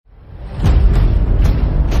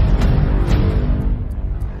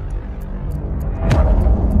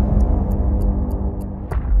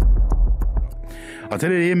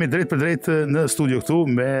Atëherë jemi drejt për drejt në studio këtu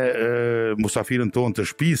me musafirën tonë të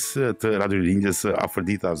shtëpisë të Radio Rilindjes,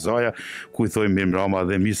 Aferdita Zaja, ku I thojmë mirëmbrëma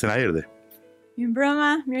dhe mirë se na erdhe.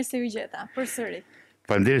 Mirëmbrëma, mirë se u gjeta, përsëri.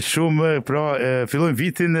 Faleminderit shumë, pra fillojmë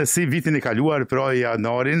vitin si vitin e kaluar, pra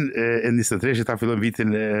janarin e 23-shit ta fillojmë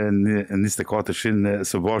vitin e 24-shin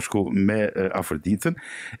së bashku me Aferditën.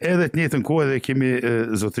 Edhe të njëjtën kohë edhe kemi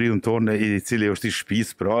zotriun tonë I cili është I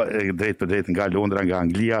shtëpisë, pra drejt për drejt nga Londra, nga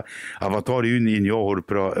Anglia, avatari ynë I njohur,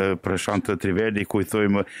 pra Prashant Triverdi, ku I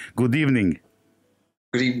thojmë good evening.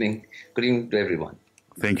 Good evening. Good evening to everyone.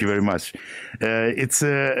 Thank you very much. We're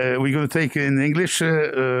going to take in English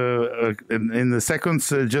in the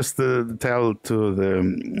seconds. Just tell to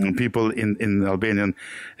the people in Albanian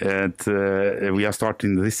that we are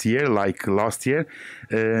starting this year, like last year,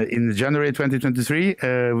 in January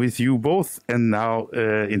 2023, with you both, and now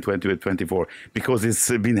in 2024, because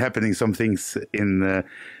it's been happening some things in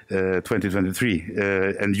 2023,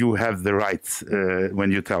 and you have the right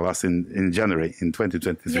when you tell us in January in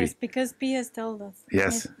 2023. Yes, because P has told us.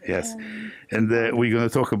 Yes, yes. And we're going to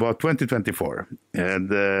talk about 2024. And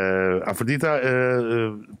Aferdita,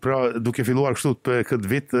 pra duke filluar kështu për këtë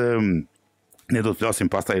vit, ne do të flasim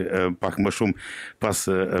pastaj pak më shumë pas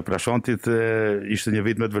Prashantit, ishte një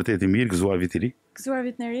vit me të vërtetë I mirë, gëzuar vit I ri. Gëzuar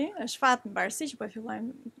vit në ri, është fat mbarësi që po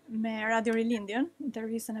fillojmë me Radio Rilindjen,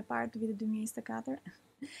 intervistën e parë të vitit 2024.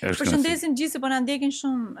 Përshëndesim gjithë se po na ndjekin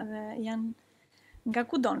shumë dhe janë nga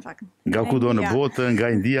kudo në fakt. Nga kudo në botë,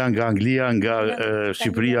 nga India, nga Anglia, nga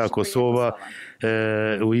Shqipëria, Kosova.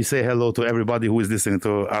 We say hello to everybody who is listening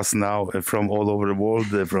to us now from all over the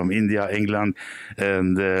world, from India, England,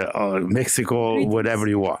 and Mexico, wherever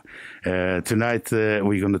you are. Tonight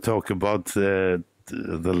we're going to talk about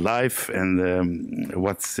the life and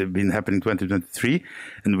what's been happening in 2023,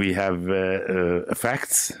 and we have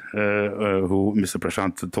facts who Mr.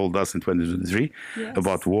 Prashant told us in 2023 yes.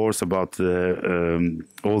 About wars, about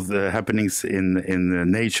all the happenings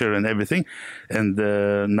in nature and everything, and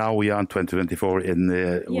now we are in 2024, and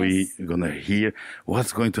yes. We're gonna hear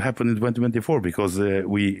what's going to happen in 2024 because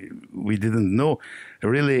we didn't know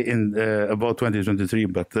really in about 2023,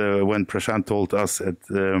 but when Prashant told us at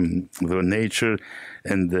the nature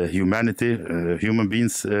and humanity, human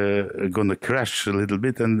beings are gonna crash a little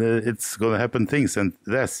bit, and it's gonna happen things, and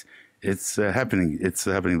yes, it's happening. It's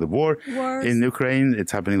happening the war Wars. In Ukraine.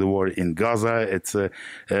 It's happening the war in Gaza. It's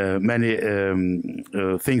many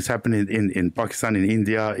things happening in Pakistan, in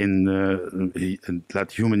India, in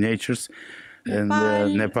that human natures. And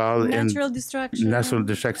Nepal natural and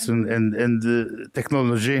destruction and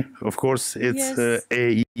technology, of course, it's yes.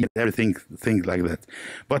 AI and everything, things like that.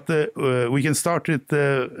 But we can start it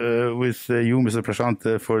with you, Mr.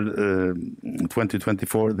 Prashant, for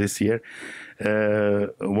 2024 this year.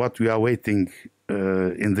 What we are waiting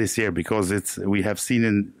in this year, because we have seen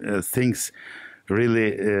in things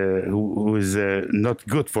really who is not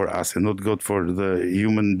good for us and not good for the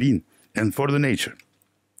human being and for the nature.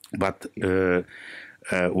 But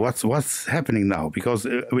what's happening now? Because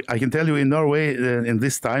I can tell you in Norway, in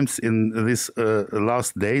these times, in these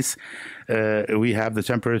last days, we have the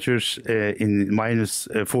temperatures in minus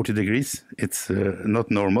 40 degrees. It's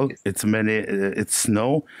not normal. It's it's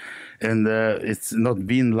snow, and it's not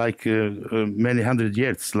been like many hundred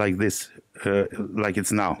years like this, like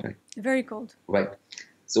it's now. Right. Very cold. Right.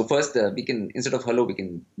 So first, we can, instead of hello, we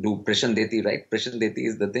can do Prashandeti, right? Prashandeti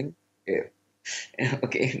is the thing. Yeah.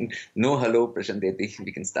 Okay, no hello Prashandeti,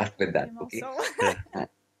 we can start with that, okay?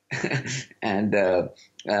 And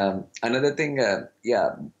another thing,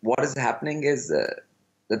 what is happening is,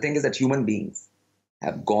 the thing is that human beings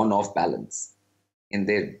have gone off balance in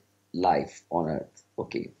their life on Earth,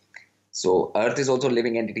 okay? So Earth is also a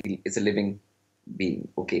living entity, it's a living being,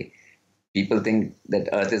 okay? People think that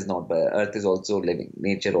Earth is not, but Earth is also living.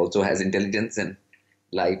 Nature also has intelligence and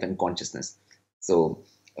life and consciousness. So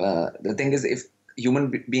the thing is, if human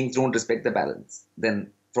beings don't respect the balance,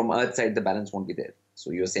 then from Earth side, the balance won't be there. So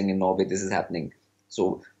you're saying in Norway, this is happening.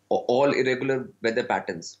 So all irregular weather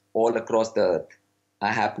patterns all across the Earth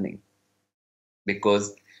are happening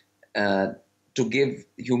because to give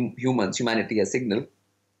humanity a signal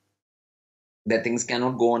that things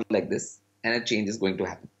cannot go on like this and a change is going to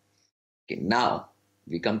happen. Okay, now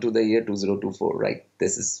we come to the year 2024, right?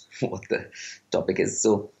 This is what the topic is.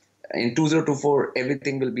 So in 2024,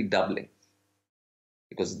 everything will be doubling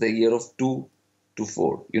because the year of 2 to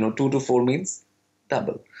 4. You know, 2 to 4 means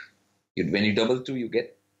double. When you double 2, you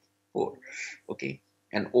get 4. Okay.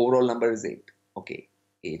 And overall number is 8. Okay.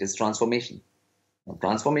 8 is transformation. Now,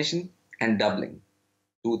 transformation and doubling.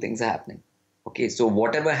 Two things are happening. Okay. So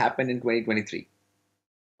whatever happened in 2023,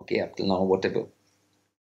 okay, up till now, whatever,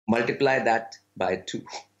 multiply that by 2.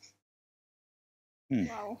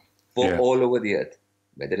 Wow. For all over the earth,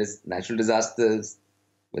 whether it's natural disasters,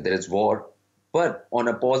 whether it's war, but on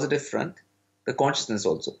a positive front, the consciousness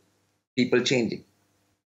also, people changing,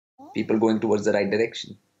 people going towards the right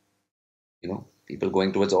direction, people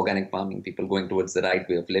going towards organic farming, people going towards the right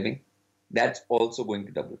way of living. That's also going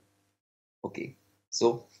to double. Okay,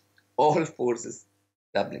 so all forces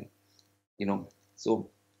doubling, so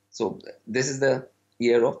this is the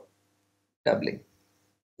year of doubling.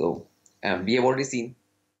 So we have already seen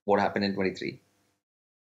what happened in 23.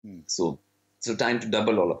 So time to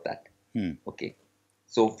double all of that. Okay,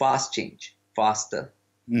 so fast change, faster.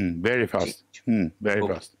 Very fast. Very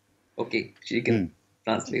fast. Okay, she can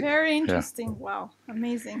translate. Very interesting. Yeah. Wow,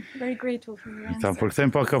 amazing. Very grateful for your answer. For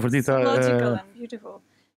example, Aferdita, logical and beautiful,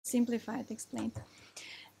 simplified, explained.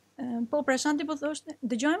 Po Prashanti po thoshte,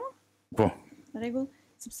 dëgjojmë? Po. Rregull,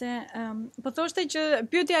 sepse po thoshte që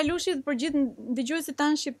pyetja e Lushit për gjithë dëgjuesit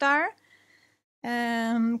tanë shqiptar,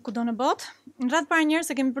 kudo në botë. Në radhë parë njerëz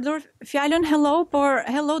se kemi përdorur fjalën hello, por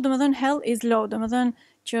hello domethënë hell is low, domethënë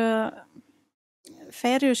që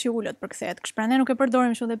ferri është i ulët përkthehet. Kështu prandaj nuk e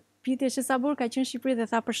përdorim kështu dhe pyetja që Sabur ka qenë në Shqipëri dhe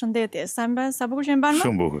tha përshëndetje. Sa bukur që e mban më?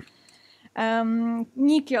 Shumë bukur.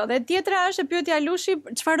 Një kjo, dhe tjetra është pyetja e Lushi,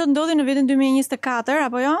 çfarë do ndodhi në vitin 2024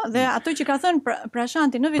 apo jo? Dhe ato që ka thënë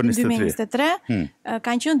Prashanti në vitin 2023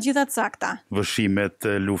 kanë qenë të gjitha të sakta. Vëshimet,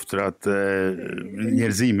 luftrat,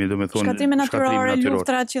 njerëzimi, domethënë shkatrime natyrore,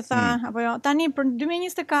 luftrat që tha apo jo. Tani për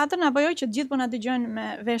 2024 apo jo, që të gjithë po na dëgjojnë me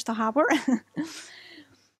vesh të hapur.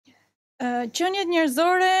 Qeniet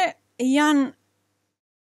njerëzore janë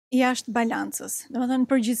jashtë balancës, domethënë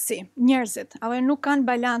përgjithësi, njerëzit, apo nuk kanë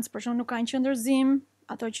balancë, për shembull nuk kanë qëndërsim,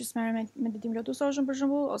 ato që smerren me meditim lotusoshëm për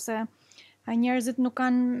shembull, ose njerëzit nuk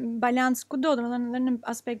kanë balancë kudo, domethënë edhe në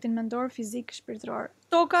aspektin mendor, fizik, shpirtëror.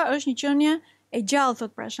 Toka është një qenie e gjallë,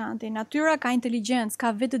 thot Prashanti. Natyra ka inteligjencë,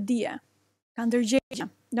 ka vetëdije, ka ndërgjegje.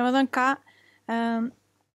 Domethënë ka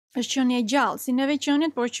është qenie e gjallë, si neve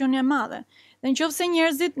qeniet, por qenie e madhe. Dhe nëse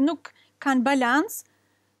njerëzit nuk kanë balancë,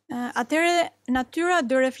 atëherë natyra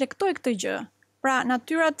do reflektoj këtë gjë. Pra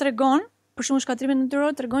natyra tregon, për shembull shkatrimet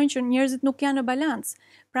natyrore tregojnë që njerëzit nuk janë në balancë.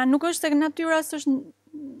 Pra nuk është se natyra është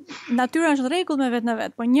në rregull me vetë në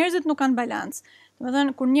vetë, por njerëzit nuk kanë balancë.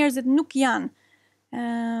 Domethënë kur njerëzit nuk janë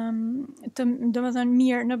domethënë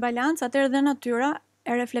mirë në balancë, atëherë dhe natyra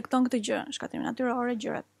e reflekton këtë gjë, shkatrimet natyrore,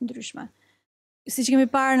 gjërat ndryshme. Siç kemi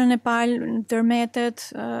parë në Nepal, në tërmetet,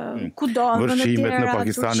 kudo, në vende të tjera, në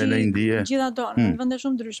Pakistan e në Indi, gjithato, në vende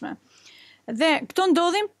shumë ndryshme. Dhe këto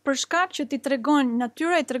ndodhin për shkak që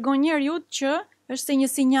natyra i tregon njeriu që është se një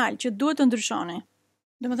sinjal që duhet të ndryshoni.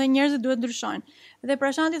 Domethënë njerëzit duhet të ndryshojnë. Dhe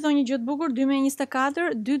Prashanti thonë një gjë të bukur,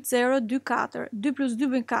 2024, 2024, 2 + 2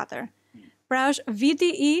 bën 4. Pra është viti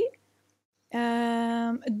i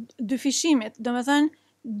dyfishimit, domethënë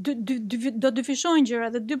do dyfishojnë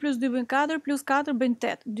gjëra dhe 2 + 2 bën 4 + 4 bën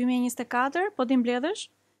 8. 2024 po ti mbledhësh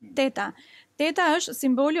 8. 8 është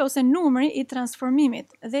simboli ose numri i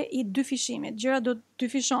transformimit dhe i dyfishimit. Gjërat do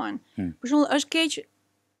dyfishohen. Për shembull, është keq,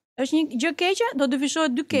 është një gjë keqe, do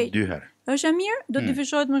dyfishohet 2 keq. Është e mirë, do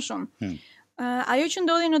dyfishohet më shumë. Ajo që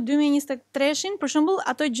ndodhi në 2023-shin, për shembull,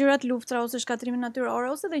 ato gjërat luftra ose shkatrime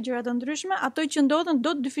natyrore ose dhe gjërat të ndryshme, ato që ndodhen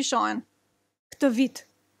do të dyfishohen këtë vit.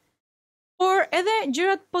 Por edhe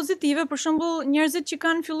gjërat pozitive, për shembull, njerëzit që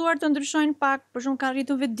kanë filluar të ndryshojnë pak, për shembull kanë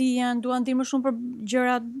rritur vetdijen, duan të dinë më shumë për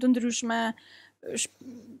gjëra të ndryshme,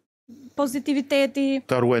 pozitiviteti,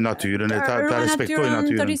 ta ruajnë natyrën, ta respektojnë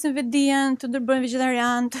natyrën, të rrisin vetdijen, të bëjnë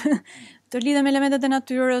vegetarian, të lidhen me elementet e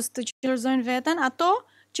natyrës, të qëllëzojnë veten, ato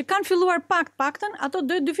që kanë filluar paktën, ato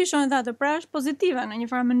do të dyfishojnë dhe ato, pra është pozitive në një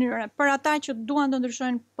farë mënyre, për ata që duan të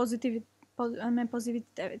ndryshojnë me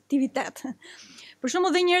pozitivitet. Për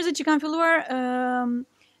shembull, dhe njerëzit që kanë filluar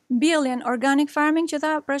mbjelljen organic farming që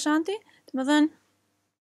tha Prashanti, domethënë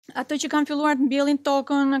ato që kanë filluar të mbjellin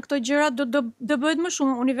tokën, këto gjëra do bëhet më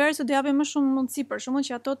shumë, universi do japë më shumë mundësi për shembull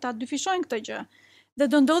që ato ta dyfishojnë këtë gjë. Dhe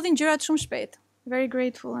do ndodhin gjërat shumë shpejt. Very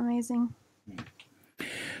grateful, amazing.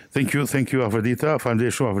 Thank you, Aferdita.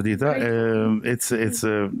 Faleminderit shumë, Aferdita. It's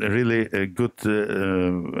really good.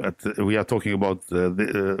 We are talking about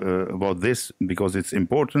this because it's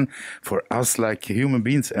important for us, like human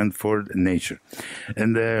beings, and for nature.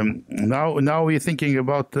 And now we're thinking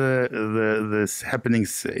about the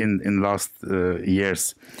happenings in last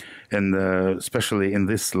years, and especially in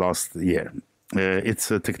this last year. it's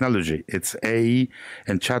technology. It's AI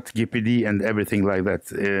and chat GPT and everything like that.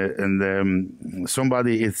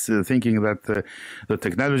 Somebody is thinking that the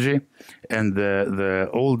technology and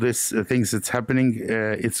all these things that's happening,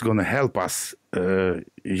 it's going to help us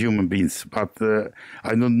human beings. But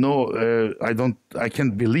I don't know. I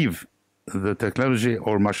can't believe the technology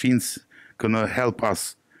or machines going to help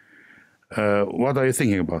us. What are you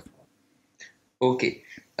thinking about? Okay.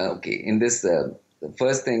 In this, the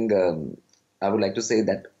first thing I would like to say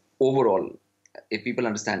that overall, if people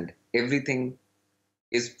understand, everything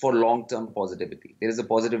is for long-term positivity. There is a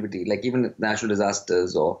positivity, like even natural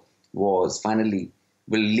disasters or wars finally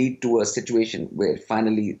will lead to a situation where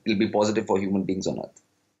finally it will be positive for human beings on Earth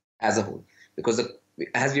as a whole. Because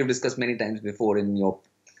as we have discussed many times before in your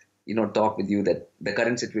talk with you, that the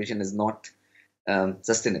current situation is not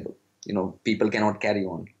sustainable. People cannot carry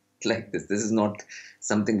on like this. This is not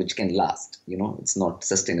something which can last. It's not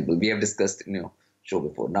sustainable. We have discussed in your show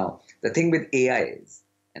before. Now, the thing with AI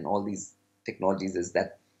and all these technologies is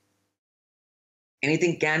that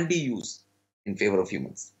anything can be used in favor of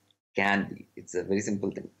humans. Can be. It's a very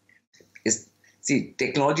simple thing. See,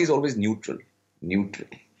 technology is always neutral. Neutral.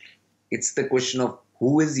 It's the question of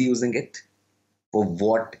who is using it, for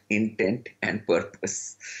what intent and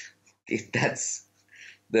purpose. That's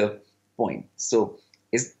the point. So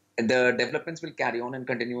the developments will carry on and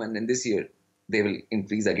continue, and in this year they will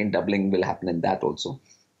increase again. Doubling will happen in that also.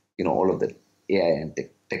 All of the AI and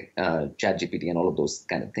chat GPT and all of those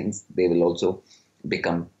kind of things, they will also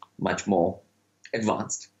become much more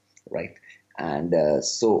advanced, right? And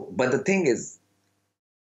but the thing is,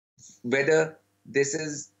 whether this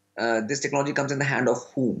technology comes in the hand of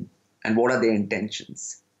whom and what are their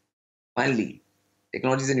intentions. Finally,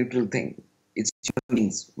 technology is a neutral thing. It's human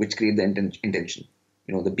beings which create the intention.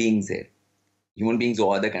 The beings here. Human beings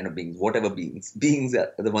or other kind of beings, whatever beings. Beings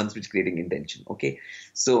are the ones which creating intention. Okay?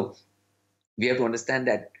 So we have to understand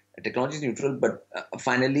that technology is neutral, but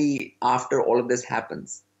finally, after all of this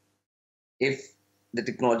happens, if the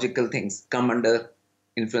technological things come under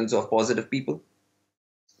influence of positive people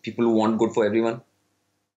who want good for everyone,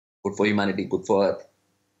 good for humanity, good for Earth,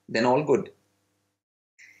 then all good.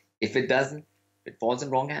 If it doesn't, if it falls in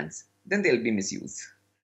wrong hands, then there'll be misuse.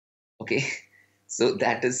 Okay? So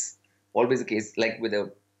that is always the case. Like with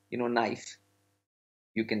a knife,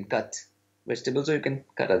 you can cut vegetables or you can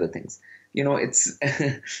cut other things. It's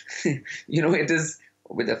it is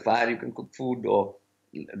with a fire you can cook food or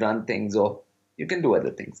run things or you can do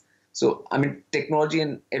other things. So technology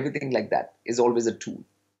and everything like that is always a tool.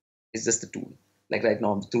 It's just a tool. Like right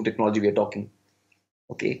now through technology we are talking,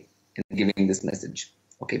 okay, and giving this message.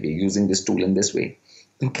 Okay, we're using this tool in this way.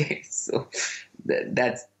 Okay, so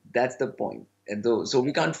that's the point. And so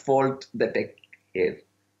we can't fault the tech here,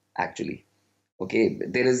 actually. Okay,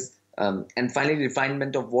 there is, and finally,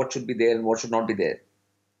 refinement of what should be there and what should not be there.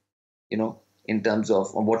 In terms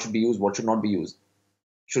of what should be used, what should not be used.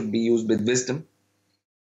 Should be used with wisdom,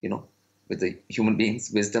 with the human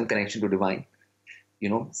beings, wisdom, connection to divine.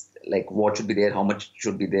 Like what should be there, how much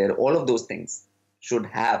should be there. All of those things should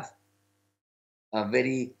have a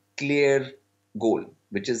very clear goal,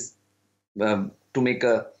 which is to make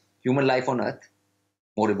a human life on Earth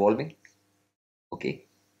more evolving, okay,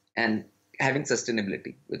 and having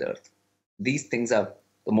sustainability with Earth. These things are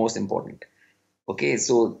the most important, okay.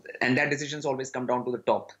 So, and that decisions always come down to the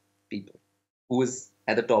top people, who is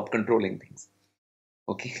at the top controlling things,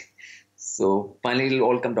 okay. So finally, it'll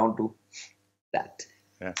all come down to that.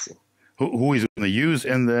 Yeah. So. Who is going to use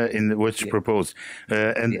in which propose,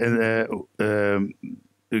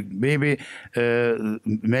 maybe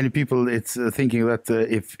many people it's thinking that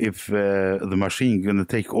if the machine going to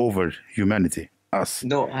take over humanity, us.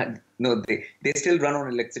 No, they still run on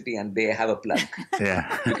electricity and they have a plug.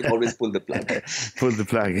 Yeah, you can always pull the plug. Pull the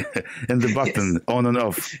plug and the button on and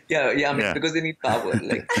off. Yeah. Because they need power.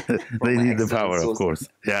 Like they need the power, of course.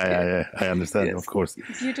 Yeah. I understand, of course.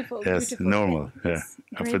 Beautiful. Yes, beautiful. normal. Yeah.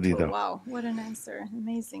 Aferdita. Wow, what an answer.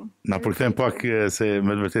 Amazing. Na për këtë pak se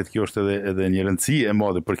me të vërtet kjo është edhe një rëndësi e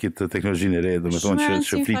madhe për këtë teknologjinë e re, domethënë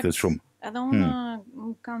që flitet shumë. Edhe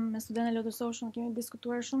unë kam me studentë lodësoshëm, kemi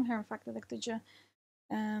diskutuar shumë herë në fakt edhe këtë gjë.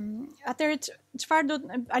 Atëherë çfarë do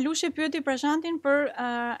Alushe pyeti Prashantin për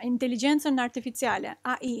inteligjencën artificiale,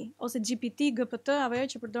 AI ose GPT, GPT apo ajo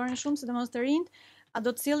që përdoren shumë sidomos të rinjt, a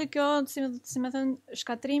do të sjellë kjo, si më thën,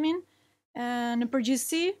 shkatrimin në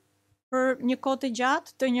përgjithësi për një kohë të gjatë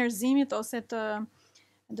të njerëzimit ose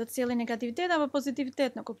do të sjellë negativitet apo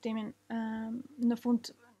pozitivitet në kuptimin në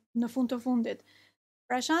fund të fundit.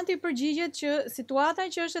 Prashanti përgjigjet që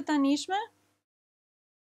situata që është e tanishme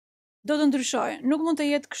do të ndryshojë, nuk mund të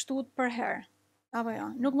jetë kështu për herë. Apo jo,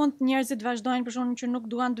 nuk mund njerëzit vazhdojnë për shkak që nuk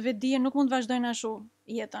duan të vetë dijen, nuk mund të vazhdojnë ashtu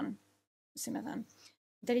jetën, si më thënë.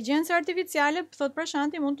 Inteligjenca artificiale, thot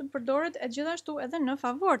Prashanti, mund të përdoret e gjithashtu edhe në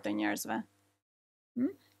favor të njerëzve.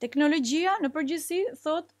 Teknologjia në përgjithësi,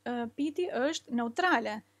 thot Piti, është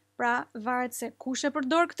neutrale. Pra varet se kush e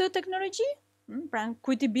përdor këtë teknologji, pra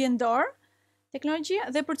kujt i bie në dorë teknologjia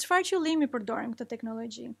dhe për çfarë qëllimi përdorim këtë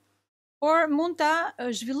teknologji. Por mund ta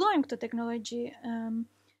zhvillojmë këtë teknologji.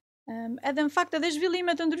 Edhe në fakt edhe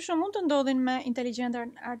zhvillime të ndryshme mund të ndodhin me inteligjencë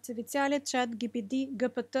artificiale, chat, GPT,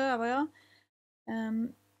 apo jo.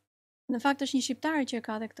 Në fakt është një shqiptar që e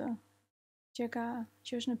ka dhe këtë, që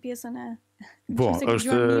është në pjesën e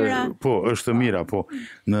është mira,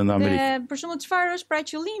 në Amerikë. Dhe për shembull çfarë është pra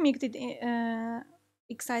qëllimi i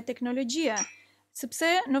kësaj teknologjie? Sepse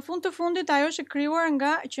në fund të fundit ajo është e krijuar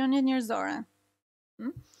nga qenie njerëzore.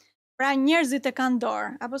 Pra njerëzit e kanë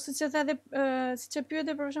dorë, apo siç e the edhe siç e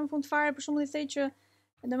pyete për shembull fund fare, për shembull i thej që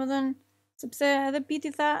domethënë sepse edhe Piti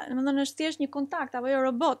tha, domethënë është thjesht një kontakt apo jo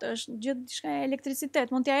robot, është gjithë diçka elektricitet,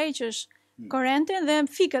 mund t'ja heqësh korrentin dhe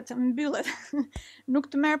fiket, mbyllet. Nuk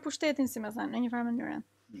të merr pushtetin, si më thënë, në një farë mënyrë.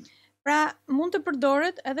 Pra mund të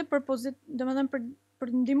përdoret edhe për domethënë për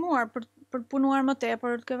ndihmuar, për punuar më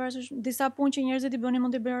tepër, ke vërtetë disa punë që njerëzit i bënin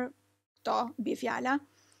mund të bërë këto, mbi fjala.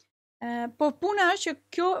 Po puna është që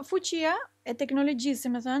kjo fuqia e teknologjisë, si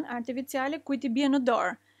më thënë, artificiale, kujt i bie në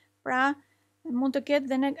dorë. Pra, mund të ketë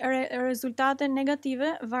dhe rezultate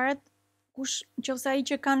negative, varet kush, nëse ai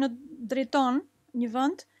që ka në drejton një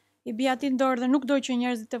vend, i bie atij në dorë dhe nuk do që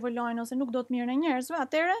njerëzit të evolojnë ose nuk do të mirën e njerëzve,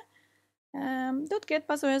 atëherë do të ketë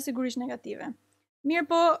pasoja sigurisht negative. Mirë,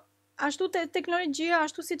 po ashtu teknologjia,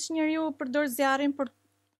 ashtu siç njeriu përdor zjarrin për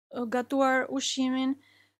gatuar ushqimin,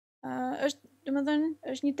 është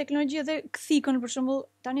është një teknologji edhe kthikën, për shembull,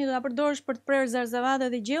 tani do ta përdorësh për të prerë zarzavatë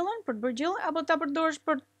dhe gjellën, për të bërë gjellë, apo ta përdorësh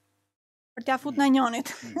për t'ia futur në njonit.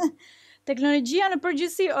 Teknologjia në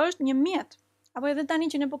përgjithësi është një mjet. Apo edhe tani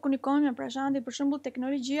që ne po komunikojmë me Prashantin, për shembull,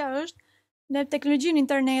 teknologjia është në teknologjinë,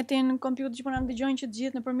 internetin, kompjuterin që po na dëgjojnë që të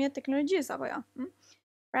gjithë nëpërmjet teknologjisë, apo jo.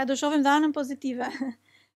 Pra do shohim dhe anën pozitive.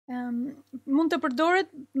 Mund të përdoret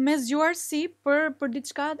me zgjuarsi për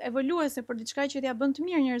diçka evoluese, për diçka që t'ia bën të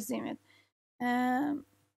mirë njerëzimit.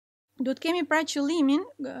 Do të kemi pra qëllimin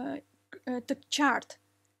të qartë.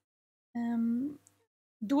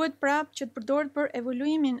 Duhet prap që të përdoret për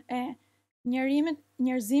evoluimin e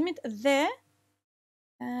njerëzimit dhe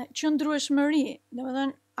qëndrueshmëri.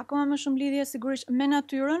 Domethënë, akoma më shumë lidhje sigurisht me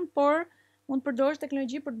natyrën, por mund të përdorësh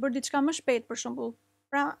teknologji për të bërë diçka më shpejt, për shembull.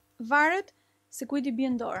 Pra varet se kujt i bie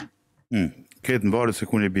në dorë. Këtë në varet se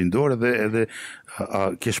kujt i bie në dorë dhe edhe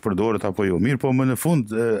a kesh përdoret apo jo. Mirë, po më në fund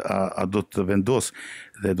a do të vendos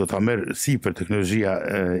dhe do ta merr sipër teknologjia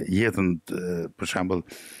jetën, për shembull,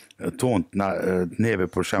 tonë neve,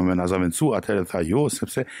 për shembull, na zaventsu, atëherë tha jo,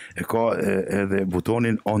 sepse e ka edhe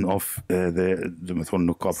butonin on off dhe domethënë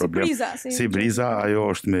nuk ka problem. Si briza,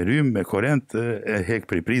 ajo është me rrym, me korrent, e hek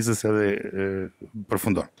prej prizës edhe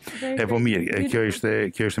përfundon. Po mirë, kjo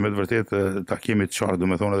ishte me të vërtetë takimit të qartë,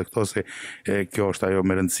 domethënë edhe këto se kjo është ajo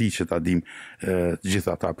me rëndësi që ta dim të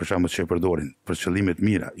gjithë ata, për shembull, që e përdorin për qëllime të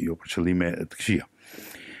mira, jo për qëllime të këqija.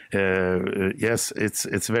 Yes,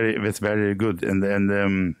 it's very good,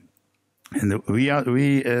 and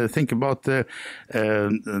we think about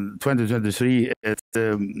 2023. It's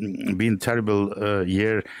been a terrible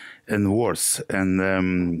year and worse, and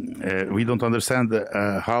we don't understand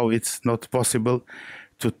how it's not possible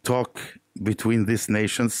to talk between these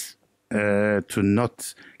nations, to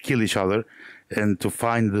not kill each other, and to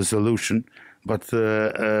find the solution. But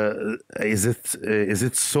is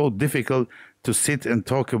it so difficult to sit and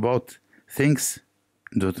talk about things?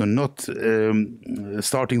 Not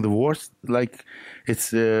starting the wars, like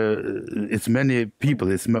it's many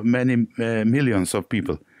people, it's many millions of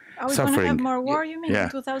people suffering. Are we going to have more war, you mean, in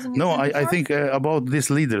 2024? No, I think about these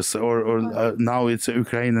leaders, or now it's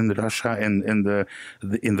Ukraine and Russia, and in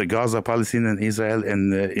the Gaza, Palestine and Israel,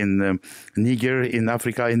 and in Niger, in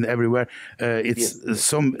Africa, in everywhere. It's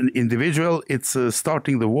some individual, it's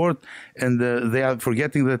starting the war, and they are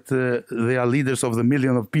forgetting that they are leaders of the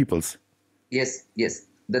million of peoples. Yes.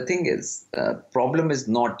 The thing is, problem is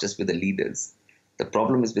not just with the leaders. The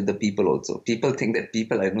problem is with the people also. People think that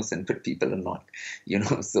people are innocent, but people are not.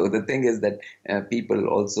 So the thing is that people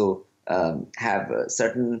also have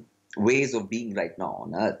certain ways of being right now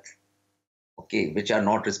on Earth, okay, which are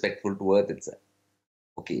not respectful to Earth itself.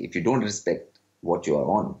 Okay, if you don't respect what you are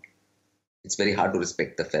on, it's very hard to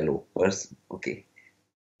respect the fellow person. Okay,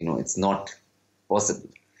 it's not possible.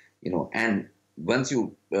 And once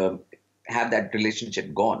you have that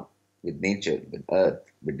relationship gone with nature, with earth,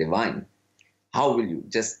 with divine, how will you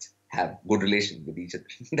just have good relation with each other.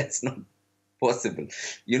 That's not possible.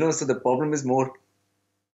 So the problem is more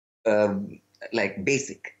like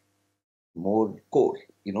basic, more core.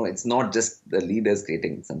 It's not just the leaders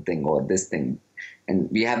creating something or this thing. And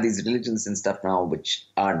we have these religions and stuff now which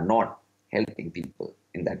are not helping people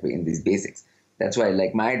in that way, in these basics. That's why,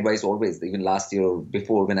 like, my advice always, even last year or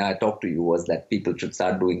before when I talked to you, was that people should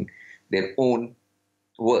start doing their own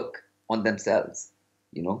work on themselves,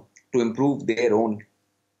 to improve their own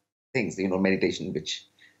things, meditation, which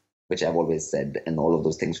I've always said, and all of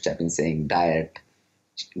those things which I've been saying, diet,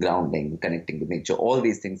 grounding, connecting with nature, all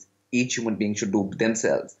these things each human being should do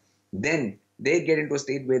themselves. Then they get into a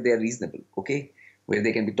state where they are reasonable, okay, where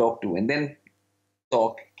they can be talked to, and then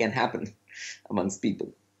talk can happen amongst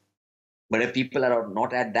people. But if people are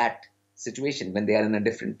not at that situation, when they are in a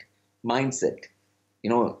different mindset,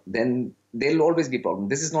 then there'll always be a problem.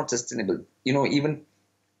 This is not sustainable. Even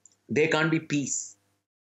there can't be peace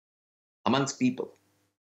amongst people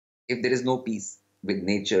if there is no peace with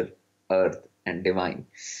nature, earth, and divine.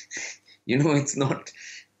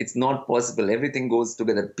 It's not possible. Everything goes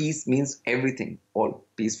together. Peace means everything, all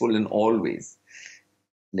peaceful in all ways.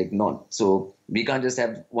 Like, not so we can't just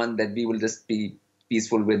have one that we will just be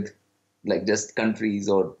peaceful with, like just countries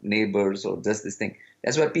or neighbors or just this thing.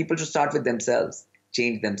 That's why people should start with themselves,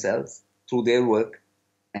 change themselves through their work,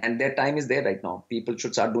 and their time is there right now. People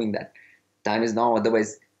should start doing that. Time is now,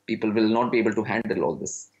 otherwise people will not be able to handle all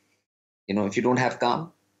this. If you don't have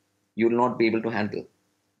calm, you will not be able to handle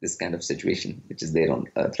this kind of situation which is there on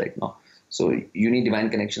earth right now. So you need divine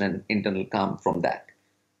connection and internal calm from that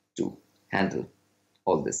to handle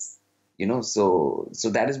all this. So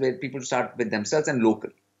that is where people start with themselves and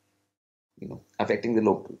local, affecting the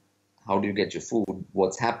local. How do you get your food?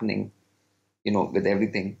 What's happening, with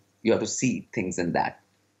everything? You have to see things in that.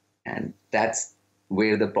 And that's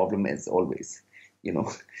where the problem is always,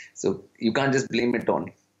 So you can't just blame it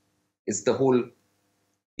on, it's the whole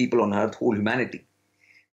people on earth, whole humanity,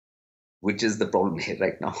 which is the problem here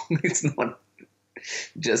right now. It's not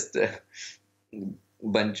just a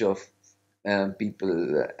bunch of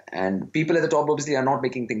people, and people at the top obviously are not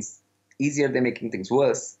making things easier, they're making things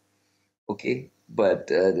worse. Okay, but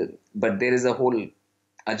there is a whole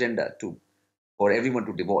agenda for everyone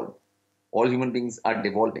to devolve. All human beings are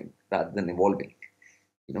devolving rather than evolving.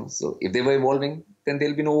 So if they were evolving, then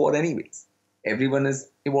there'll be no war anyways. Everyone is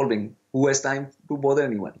evolving. Who has time to bother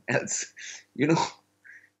anyone else?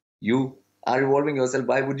 You are evolving yourself.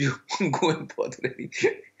 Why would you go and bother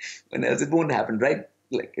anyone else? It won't happen, right?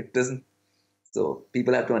 Like, it doesn't. So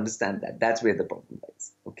people have to understand that. That's where the problem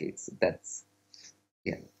lies. Okay, so that's,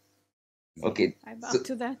 yeah. Okay. I bow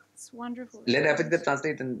to that. It's wonderful. Let Aferdita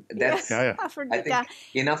translate, and that's, Yeah. I think,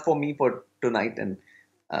 enough for me for tonight, and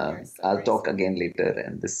I'll talk again later,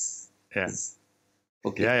 and this is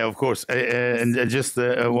okay. Yeah, of course. And I just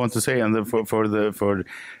want to say, and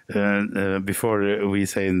before we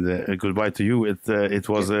say goodbye to you, it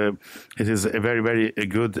is a very, very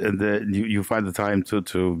good, and you find the time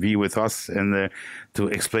to be with us and to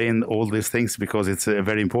explain all these things, because it's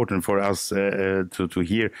very important for us to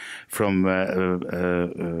hear from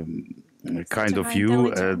kind of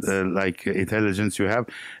you, like intelligence you have,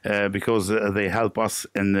 because they help us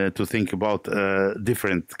and to think about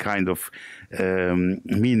different kind of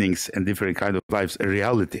meanings and different kind of lives,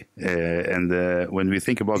 reality. And when we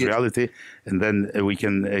think about reality, and then we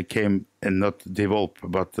can came and not develop,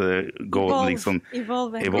 but go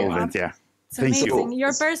evolve. Yeah. Thank you. Your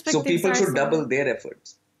perspective. So people should double their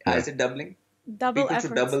efforts. I said doubling. People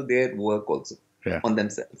should double their work also on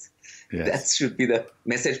themselves. Yes. That should be the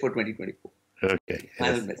message for 2024. Okay.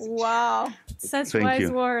 Yes. Wow. Such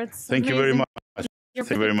wise words. Thank you very much. Your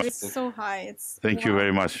Thank you very much. Is so high. Thank you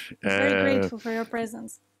very much. Very grateful for your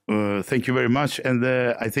presence. Thank you very much, and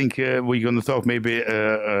I think we're going to talk maybe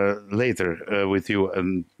later with you.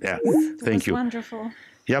 And yeah, thank you. Wonderful.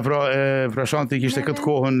 Ja, pra Shanti kishte këtë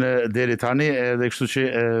kohën deri tani, dhe kështu që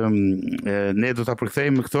ne do ta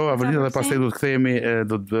përkthejmë këto, Aferdita, dhe pastaj do të kthehemi,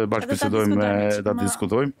 do të bashkëbisedojmë, do të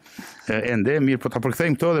diskutojmë. Ende mirë, po ta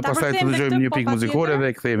përkthejmë këto dhe pastaj të dëgjojmë një pikë muzikore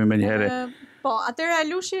dhe kthehemi më një herë. Po, atëherë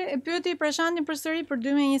Alushi e pyeti Prashantin përsëri për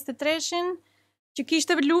 2023-shin, që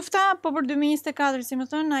kishte lufta, po për 2024, si më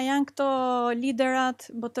thënë, a janë këto liderat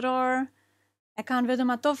botëror, e kanë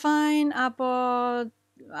vetëm ato fajin, apo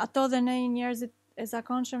ato dhe ne njerëzit e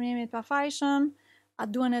zakonshëm jemi të pafajshëm, a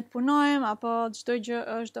duhen e të punojmë, apo çdo gjë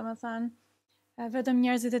është, domethënë, vetëm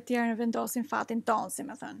njerëzit e tjerë vendosin fatin tonë, si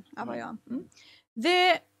më thënë, apo jo. Dhe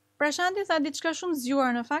Prashanti tha diçka shumë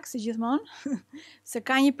zgjuar në fakt, si gjithmonë, se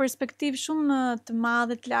ka një perspektivë shumë të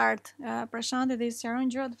madhe, të lartë, Prashanti, dhe i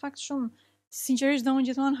sqaron gjëra të fakt shumë, sinqerisht dhe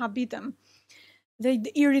unë gjithmonë habitem. Dhe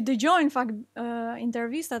I ridëgjojnë fakt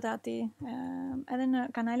intervistat e atij edhe në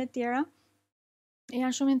kanalet tjera,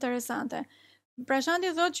 janë shumë interesante.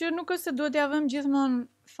 Prashanti thotë që nuk është se duhet ja vëmë gjithmonë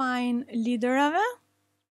fajin liderave,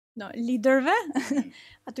 liderve,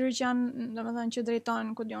 atyre që janë, domethënë që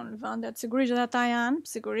drejtojnë ku diun vendet, sigurisht edhe ata janë,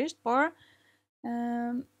 sigurisht, por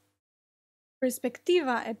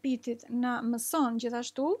perspektiva e Pitit na mëson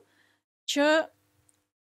gjithashtu që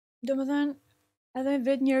domethënë edhe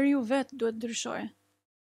vetë njeriu vetë duhet ndryshojë.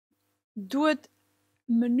 Duhet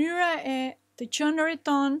mënyra e të qenurit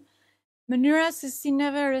ton, mënyra se si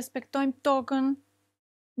neve respektojmë tokën.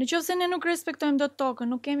 Nëse ne nuk respektojmë dot tokën,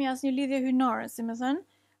 nuk kemi asnjë lidhje hyjnore, si më thënë,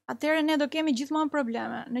 atëherë ne do kemi gjithmonë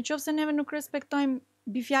probleme. Nëse neve nuk respektojmë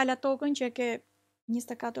bifjala tokën që e ke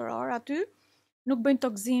 24 orë aty, nuk bëjnë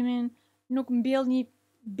tokëzimin, nuk mbjell një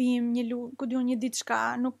bim, një diçka,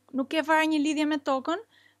 nuk ke fare një lidhje me tokën,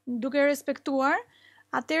 duke respektuar,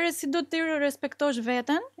 atëherë si do të respektosh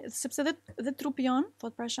veten, sepse dhe trupi jon,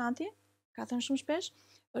 thot Prashanti, ka thënë shumë shpesh,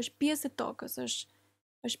 është pjesë e tokës,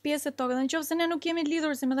 është pjesë e tokës. Dhe nëse ne nuk jemi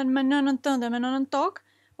lidhur, si më thënë, me nënën tënde, me nënën tokë,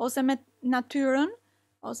 ose me natyrën,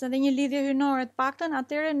 ose dhe një lidhje hyjnore të paktën,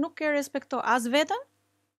 atëherë nuk ke respekto as veten,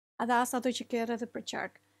 edhe as ato që ke rreth për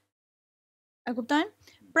qark. E kuptojnë?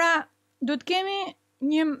 Pra, duhet kemi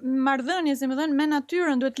një marrëdhënie, si më thënë, me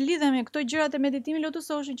natyrën, duhet të lidhemi këto gjërat e meditimit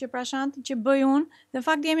lotusoshi që Prashanti që bëj unë, dhe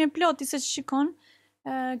fakt jemi plot, ti se shikon,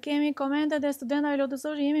 kemi komentet e studentave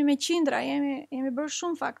lotusoshi, jemi me qindra, jemi bërë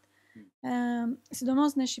shumë fakt.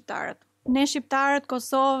 Sidomos ne shqiptarët. Ne shqiptarët,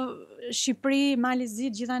 Kosovë, Shqipëri, Malizi,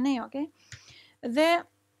 gjitha ne, okay? Dhe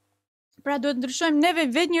pra duhet ndryshojmë, neve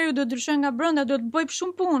vetë njeriu duhet ndryshojmë nga brenda, duhet bëjmë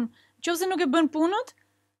shumë punë. Nëse nuk e bën punët,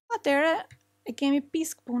 atëherë e kemi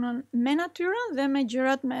pisk punën me natyrën dhe me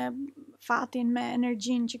gjërat, me fatin, me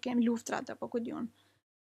energjinë që kemi, luftrat apo ku diun.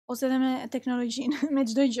 Ose edhe me teknologjinë, me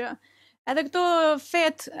çdo gjë. Edhe këto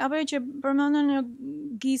fet apo jo që përmendën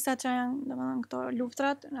gisa që janë, domethënë këto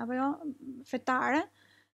luftrat apo jo fetare,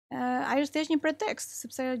 ai është thjesht një pretekst,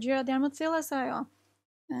 sepse gjërat janë më të thella se ajo.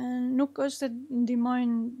 Nuk është se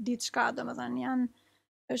ndihmojnë diçka, domethënë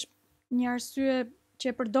është një arsye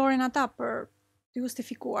që e përdorin ata për të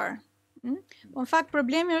justifikuar. Po në fakt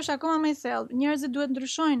problemi është akoma më i thellë. Njerëzit duhet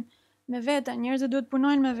ndryshojnë me veten, njerëzit duhet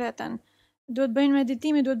punojnë me veten. Duhet bëjnë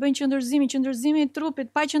meditimi, duhet bëjnë qëndërzimin e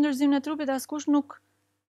trupit, pa qëndërzimin e trupit askush nuk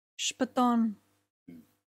shpëton.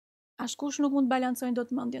 Askush nuk mund të balancojnë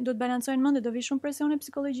dot mendjen. Duhet balancojnë mendjen, do vi shumë presione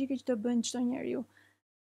psikologjike që të bëjnë çdo njeriu.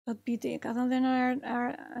 Do të Piti, ka thënë dhe në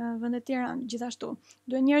vende të tjera gjithashtu.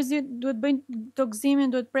 Njerëzit duhet bëjnë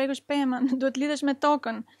tokëzimin, duhet prekësh pemën, duhet lidhesh me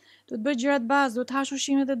tokën, duhet bëj gjërat bazë, duhet hash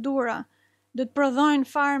ushqimet e duhura, duhet prodhojnë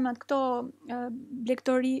farmat, këto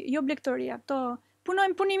blektoria, këto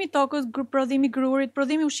punojnë punimi tokës, prodhimi grurit,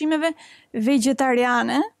 prodhimi ushqimeve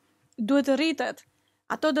vegetariane, duhet të rritet.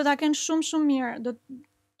 Ato do ta kenë shumë mirë,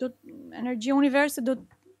 energjia universit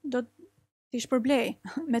do t'i shpërblej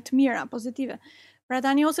me të mira, pozitive. Pra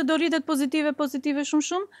tani ose do rritet pozitive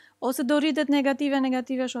shumë, ose do rritet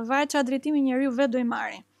negative shumë. Varet çfarë drejtimi njeriu vetë do i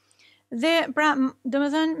marrë. Dhe pra,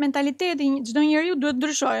 domethënë mentaliteti çdo njeriu duhet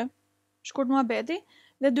ndryshojë. Shkurt muhabeti,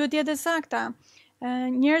 dhe duhet jetë sakta.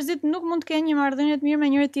 Njerëzit nuk mund të kenë një marrëdhënie të mirë me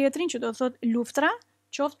njëri tjetrin, që do thotë luftra,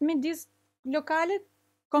 qoftë midis lokalit,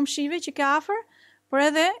 komshive që ke afër, por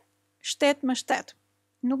edhe shtet me shtet.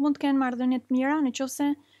 Nuk mund të kenë marrëdhënie të mira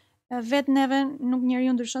nëse vetë neve nuk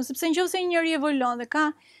njeriu ndryshon, sepse nëse një njeri evoluon dhe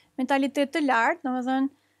ka mentalitet të lartë, domethënë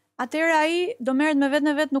atëherë ai do merret me vetën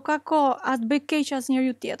e vet, nuk ka kohë as të bëj keq as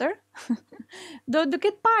njeriu tjetër. do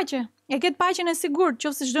ketë paqe. E ketë paqen e sigurt,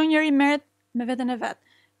 nëse çdo njeri merret me veten e vet,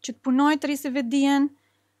 që të punojë të rrisë vetdijen,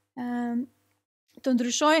 të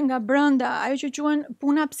ndryshojë nga brenda, ajo që quhen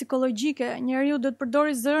puna psikologjike. Njeriu do të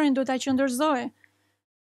përdorë zërin, do ta qëndërzojë.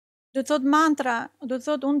 Do të thot mantra, do të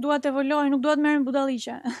thot unë dua të evoloj, nuk dua të merrem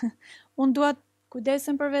budalliqe. Unë dua të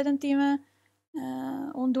kujdesem për veten time,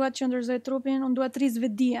 unë dua të qëndërzoj trupin, unë dua të rris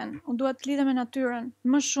vetdijen, unë dua të lidhem me natyrën,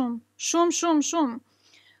 më shumë.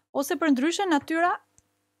 Ose për ndryshe natyra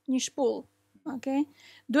një shpull. Okay?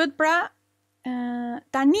 Duhet pra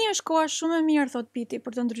tani është koha shumë e mirë, thot Piti,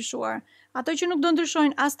 për të ndryshuar. Ato që nuk do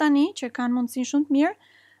ndryshojnë as tani, që kanë mundësinë shumë të mirë,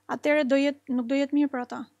 atëherë nuk do jetë mirë për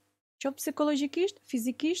ata. Qoftë psikologjikisht,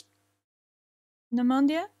 fizikisht, në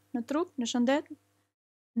mendje, në trup, në shëndet,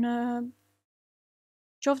 në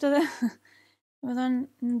qoftë edhe,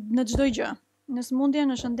 në çdo gjë, në smundje,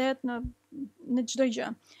 në shëndet, në çdo gjë.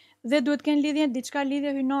 Dhe duhet kenë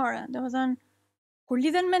lidhje hyjnore, domethënë kur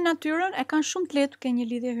lidhen me natyrën e kanë shumë të lehtë të kenë një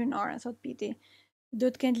lidhje hyjnore, thot Piti.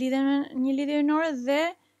 Duhet kenë një lidhje hyjnore dhe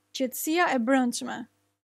qetësia e brendshme.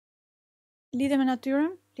 Lidhje me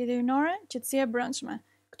natyrën, lidhje hyjnore, qetësia e brendshme.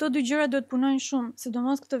 këto dy gjëra duhet punojnë shumë,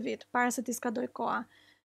 sidomos këtë vit, para se t'i skadoj koha.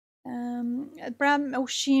 Pra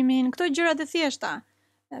ushqimin, këto gjërat e thjeshta.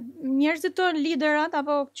 Njerëzit të liderat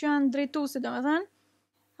apo që janë drejtuesit, domethënë,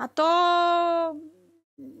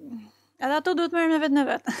 edhe ato duhet merren me vetë në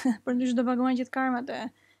vetë, përndryshe do paguajnë gjithë karmat e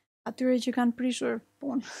atyre që kanë prishur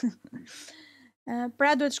punë.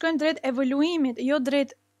 Pra duhet shkojmë drejt evoluimit, jo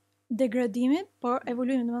drejt degradimit, por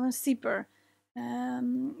evoluimit, domethënë sipër.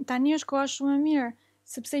 Tani është koha shumë e mirë,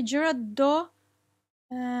 sepse gjërat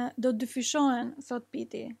do dyfishohen, thot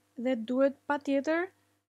Piti, dhe duhet patjetër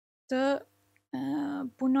të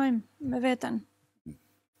punojmë me veten.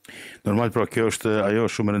 Normal, pra kjo është ajo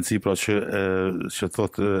shumë e rëndësishme, pra që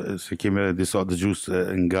thotë se kemi disa dëgjues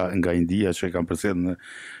nga India që kanë përcjell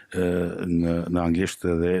në anglisht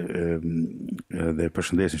dhe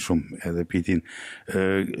përshëndesin shumë edhe Pitin.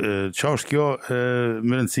 Çfarë është kjo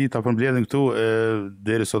më rëndësi ta përmbledhim këtu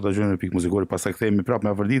deri sot ta gjojmë pikë muzikore, pastaj kthehemi prapë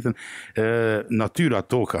me Aferditën. Natyra,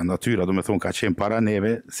 do të thonë ka qenë para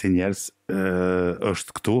neve si njerëz,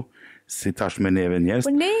 është këtu si tash me neve njerëz.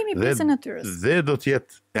 Po ne jemi pjesë e natyrës. Dhe do të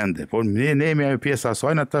jetë ende. Por ne jemi ajo pjesë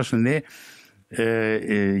asaj, tash ne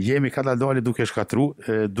jemi kadaldali duke shkatru,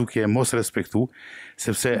 duke mos respektu,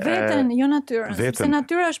 sepse veten, jo natyrën. Sepse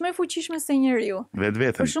natyra është më e fuqishme se njeriu.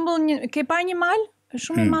 Vetveten. Për shembull, ke parë një mal, është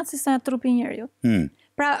shumë i madh si sa trupi i njeriu.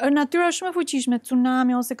 Pra, natyra është shumë e fuqishme,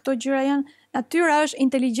 tsunami ose këto gjëra janë, natyra është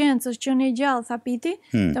inteligjencë, është qenie e gjallë, tha Piti.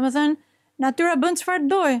 Domethënë, natyra bën çfarë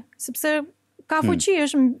doj, sepse ka fuqi,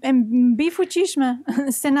 është e mbi fuqishme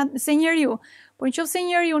se njeriu. Por nëse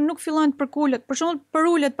njeriu nuk fillon të përkulet, për shembull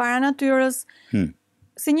përulet para natyrës,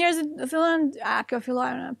 se njerëzit fillojnë, kjo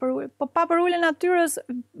filloi përulet, po pa përulje natyrës,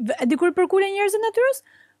 di kur përkulen njerëzit natyrës?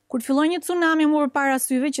 Kur fillon një tsunami mu përpara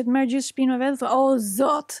syve që të merr gjithë shtëpinë me vetë, thua, o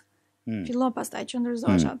zot. Fillon pastaj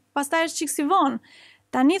qëndërzosh. Pastaj është çik si vonë.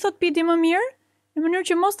 Tani thot Piti më mirë, në mënyrë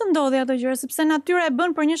që mos të ndodhi ato gjëra, sepse natyra e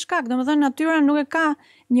bën për një shkak, domethënë natyra nuk e ka,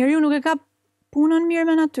 njeriu nuk e ka punën mirë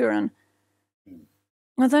me natyrën.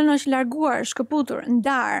 Më thënë është larguar, shkëputur,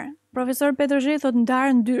 ndar. Profesor Petrozhej thot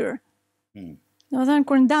ndar ndyrë. Më thënë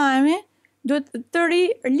kur ndahemi, duhet të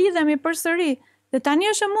lidhemi përsëri. Dhe tani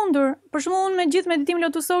është e mundur. Për shembull unë me gjithë meditim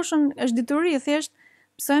lotusoshën është dituri, thjesht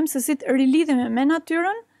mësojmë se si të rilidhemi me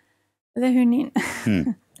natyrën dhe hynin.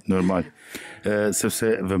 Normal. Sepse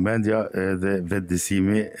vëmendja dhe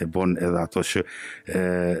vetëdijsimi e bën edhe ato që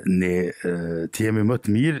ne të jemi më të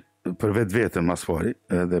mirë për vetën mas pari,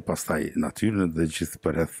 dhe pastaj natyrën dhe gjithë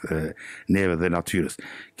përreth neve dhe natyrës.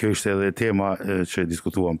 Kjo ishte edhe tema që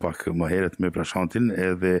diskutuam pak më herët me Prashantin,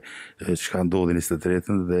 edhe çka ndodhi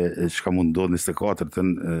 23-ën dhe çka mund ndodhi 24-ën,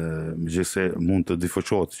 megjithëse mund të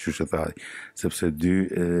dyfoqohet, që thaj, sepse 2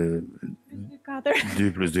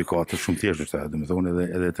 plus 2 4, shumë thjesht është, domethënë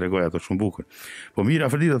edhe tregoj ato shumë bukur. Po mirë,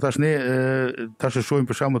 Aferdita, tash ne tash e shohim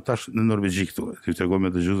për shembull tash në Norvegji këtu. Ju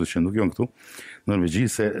tregojmë dëgjuesve që nuk janë këtu. Në Norvegji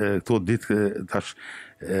se këto ditë tash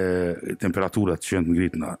temperaturat që janë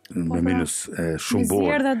ngritna me minus shumë bor.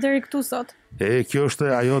 Zgjedha deri këtu sot. Kjo është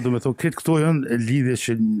ajo, domethënë këtë këto janë lidhje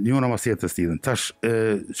që njëra mas tjetrës lidhen. Tash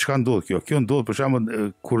çka ndodh kjo? Kjo ndodh për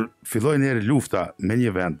shembull kur filloi një lufta me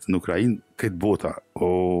një vend në Ukrainë, këtë bota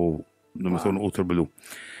domethënë u tërbëlu.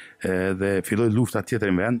 Dhe filloi lufta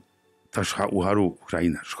tjetër në vend, tash u haru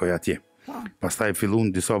Ukraina, shkoi atje. Pastaj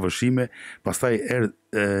fillun disa vëshime, pastaj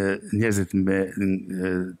njerëzit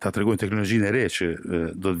ta tregojnë teknologjinë e re që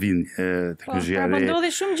do të vinë teknologjia e re. Po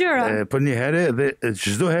ndodhi shumë gjëra. Për një herë dhe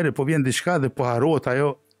çdo herë po vjen diçka dhe po harrohet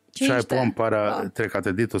ajo që e pam para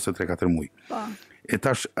 3-4 ditë ose 3-4 muaj. Po. E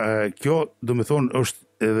tash kjo domethënë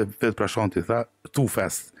është edhe vetë Prashanti tha, tu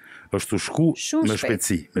fest. Është të shku me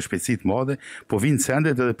shpejtësi të madhe, po vinë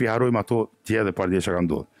sendet edhe pi harrojmë ato tje dhe par dje që ka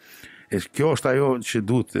ndodhë. Kjo është ajo që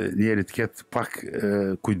duhet njeri të ketë pak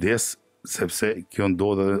kujdes, sepse kjo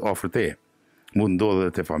ndodhe dhe afër teje. Mund ndodhe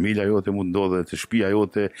dhe të familja jote, mund ndodhe dhe të shtëpia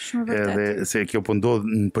jote, edhe se kjo po ndodhe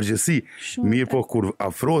në përgjithësi. Mirë po kur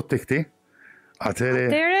afrohet të këti,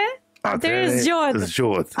 atëre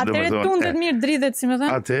zgjohet. Atëre tundet mirë dridhet, si më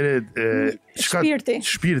thënë. Atëre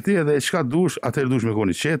shpirti edhe çka dush, atëre dush me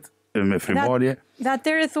koni qetë, me frimarje. Dhe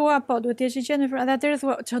atëre thua, po, duhet jesh i qetë me frimarje, dhe atëre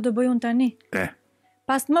thua, çfarë do bëj unë tani?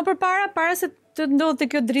 Pas më përpara, para se të ndodhte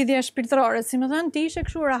kjo dridhja shpirtërore, si më thënë, ti ishe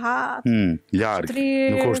kështu rahat. Larg,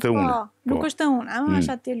 nuk është e unë. Nuk është e unë, ama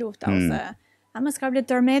është atje lufta, ose ama s'ka blet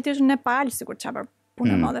tërmeti është në Nepal, sikur çfarë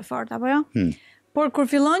punë madhe fort, apo jo? Por kur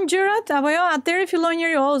fillon gjërat, apo jo, atëherë fillon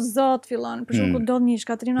njëri, o zot, fillon. Për shembull, kur ndodh një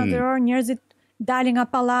shkatrim natyror, njerëzit dalin nga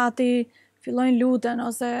pallati, fillojnë luten,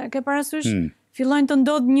 ose ke parasysh, fillojnë të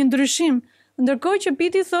ndodh një ndryshim. Ndërkohë që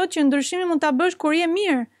Piti thotë që ndryshimin mund ta bësh kur je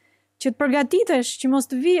mirë, që të përgatitesh, që mos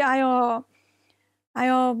të vi ajo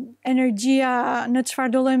ajo energjia në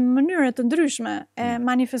çfarë do lloj mënyre të ndryshme e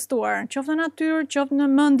manifestuar, qoftë në natyrë, qoftë në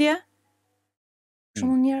mendje.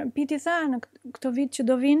 Shumë një piti tha në këto vit që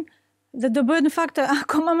do vinë dhe do bëhet në fakt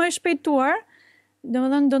akoma më e shpejtuar,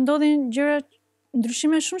 domethënë do ndodhin gjëra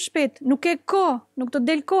ndryshime shumë shpejt. Nuk ke kohë, nuk do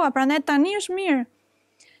del koha, prandaj tani është mirë.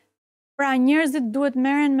 Pra njerëzit duhet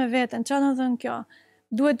merren me veten. Çfarë do të thënë kjo?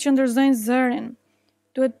 Duhet qëndrëzojnë zërin.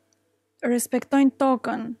 Duhet respektojnë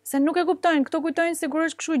tokën, se nuk e kuptojnë, këto kujtojnë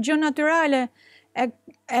sigurisht kështu gjë natyrale,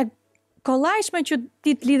 e kollajshme që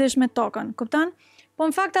ti të lidhesh me tokën, kupton? Po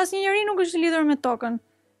në fakt asnjë njeri nuk është i lidhur me tokën.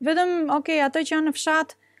 Vetëm, ato që janë në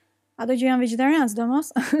fshat, ato që janë vegetarianë,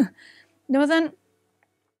 sidomos. Domethënë,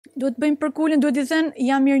 duhet bëjmë përkulin, duhet i thënë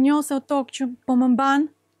jam mirënjohëse o tokë që po më mban,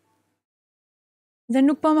 dhe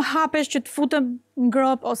nuk po më hapesh që të futem në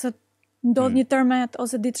grop ose ndodh një tërmet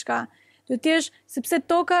ose diçka. Duhet të jesh, sepse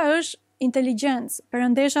toka është inteligjencë.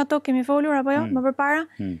 Perëndesha ato kemi folur apo jo më përpara?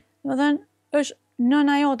 Domethënë është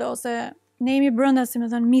nëna jote ose ne jemi brenda, si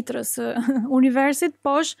më thënë, mitrës së universit,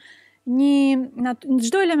 po është në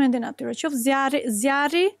çdo element i natyrës, qoftë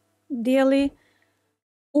zjarri, dielli,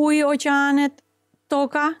 uji, oqeanet,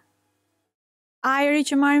 toka, ajri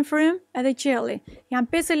që marrin frym, edhe qielli.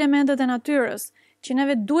 Janë 5 elementet e natyrës që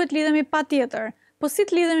neve duhet lidhemi patjetër. Po si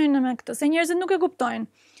të lidhemi me këtë? Se njerëzit nuk e kuptojnë.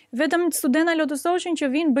 Vetëm studenta lotusoshën që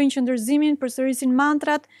vinë, bëjnë qëndërzimin, përsërisin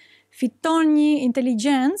mantrat, fiton një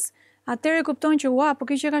inteligjencë, atëherë kuptojnë që po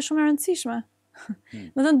kjo që ka shumë e rëndësishme.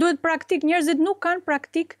 Do thënë duhet praktik, njerëzit nuk kanë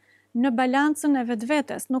praktik në balancën e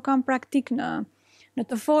vetvetes, nuk kanë praktik në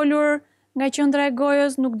të folur nga qendra e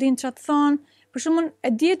gojës, nuk dinë çfarë të thonë. Për shembull, e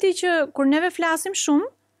dieti që kur neve flasim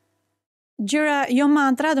shumë, gjëra jo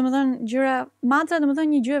mantra, mantra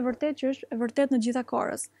domethënë një gjë e vërtetë që është e vërtetë në gjitha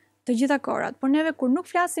korës. Të gjitha korat, por neve kur nuk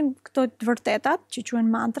flasim këto të vërtetat, që quhen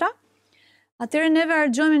mantra, atëherë neve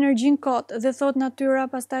harxojmë energjinë kot dhe thot natyra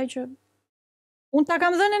pastaj që unë ta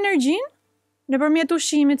kam dhënë energjinë nëpërmjet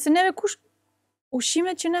ushqimit, se neve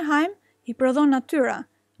ushqimet që ne hajmë i prodhon natyra.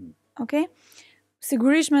 Okej?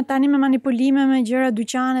 Sigurisht tani me manipulime, me gjëra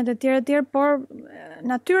dyqanet e tjera, por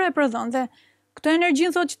natyra e prodhon dhe këto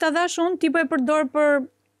energjinë thot që ta dash unë, ti po e përdor për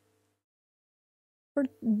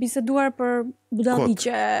biseduar për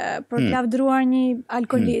budalliqe, për lavdruar një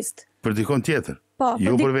alkolist. Për dikon tjetër,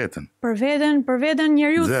 jo për veten. Për veten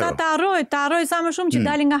njeriu sa të harroj sa më shumë që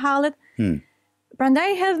dalin nga hallet.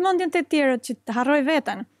 Prandaj hedh mendjen te tjerët që të harroj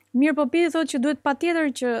veten. Mirë, po piti thotë që duhet patjetër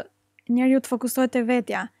që njeriu të fokusohet te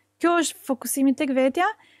vetja. Kjo është fokusimi tek vetja,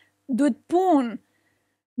 duhet punë,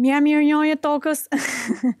 mirënjohje tokës.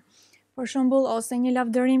 Për shembull, ose një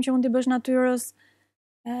lavdërim që mund t'i bësh natyrës.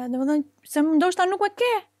 Domethënë se ndoshta nuk e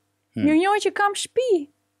ke. Mirënjohje që kam shtëpi.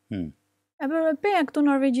 E për këtu në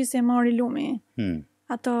Norvegji si e mori lumi.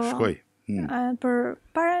 Ato shkoj. Për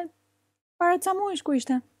para ca muajsh ku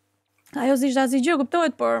ishte. Ajo s'ishte asnjë gjë,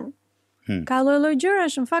 kuptohet, por ka lloj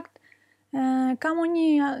gjërash, në fakt kam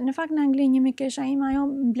në fakt në Angli një mikesha ime, ajo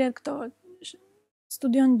mbledh këto,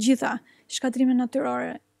 studion gjitha shkatrimet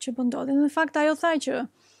natyrore që po ndodhin. Në fakt ajo tha që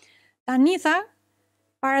tani tha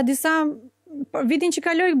para disa vitin që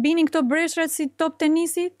kaloi binin këto breshrat si top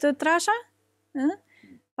tenisi të trasha,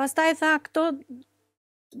 pastaj tha këto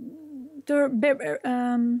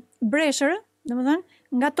breshër, domethënë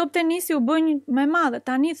nga top tenisi u bën më e madhe.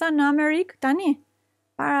 Tani tha në Amerikë,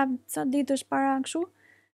 para ca ditësh para kështu,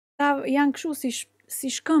 tha janë kështu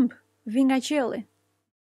si shkëmb, vi nga qielli.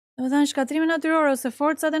 Domethënë shkatrimet natyrore ose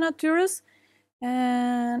forcat e natyrës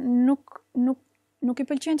nuk i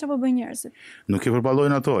pëlqen çfarë po bëjnë njerëzit. Nuk e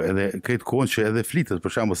përballojnë ato, edhe këtë kohën që edhe flitet,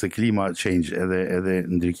 për shembull se klima change, edhe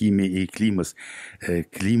ndrykimi i klimës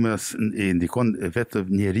i ndikon vetë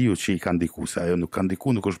njeriu që i ka ndikuar, ajo nuk ka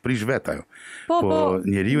ndikuar, nuk është prish vet ajo. Po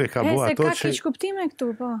njeriu e ka bërë ato që ka keq kuptime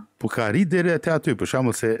këtu, po. Po ka arrit deri te aty, për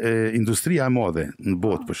shembull se industria e madhe në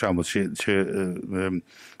botë, për shembull që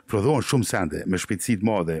prodhon shumë sende, me shpejtësi të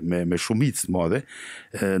madhe, me shumicë të madhe,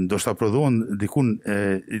 ndoshta prodhon dikun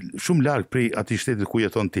shumë larg prej atij shtetit ku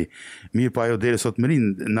jeton ti. Mirë, po ajo deri sot më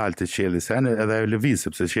rinë në altë të qiellit, edhe ajo lëviz,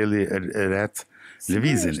 sepse qielli rret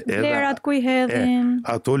lëvizin. Plerat ku i hedhin.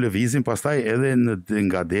 Ato lëvizin pastaj edhe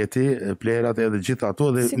nga deti, plerat edhe gjithë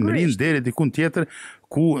ato dhe më rinë deri dikun tjetër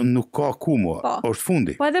ku nuk ka kumo, është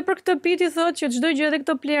fundi. Po edhe për këtë piti thotë që çdo gjë, edhe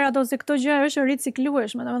këto plerat ose këto gjë është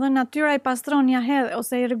riciklueshme, domethënë natyra i pastron, ja hedh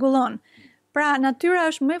ose i rregullon. Pra natyra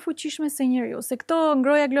është më e fuqishme se njeriu, se këto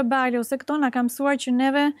ngroja globale ose këto na ka mësuar që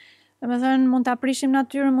neve, domethënë mund ta prishim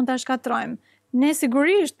natyrën, mund ta shkatrojmë. Ne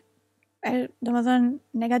sigurisht domethënë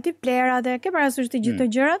negativ plerat e ke parasysh të gjithë këto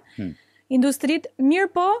gjërat, industritë,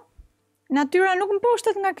 mirë po, natyra nuk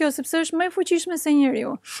mposhtet nga kjo sepse është më e fuqishme se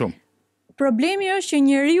njeriu. Shumë. Problemi është që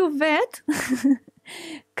njeriu vet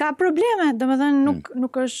Ka probleme, domethënë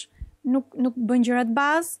nuk bën gjërat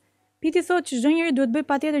bazë. Piti thotë që çdo njeri duhet bëj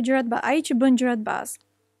patjetër gjërat bazë. Ai që bën gjërat bazë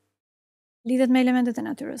lidhet me elementet e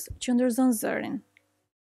natyrës, qëndërzon zërin.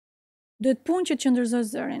 Duhet punë që qëndërzon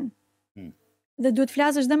zërin. Dhe duhet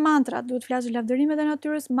flasësh dhe mantrat, duhet flasësh lavdërimet e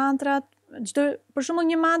natyrës, mantrat, për shembull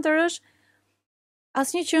një mantër është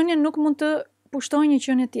asnjë qenie nuk mund të pushtojë një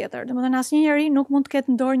qenie tjetër. Domethënë asnjë njeri nuk mund të ketë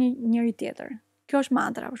në dorë një njeri tjetër. Kjo është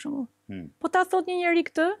mantra për shembull. Po ta thot një njeri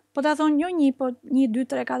këtë, po ta thon jo një, po 1 2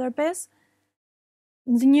 3 4 5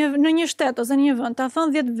 në një shtet ose në një vend, ta thon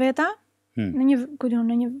 10 veta në një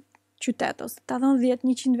qytet ose ta thon 10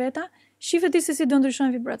 100 veta, shifet ti se si do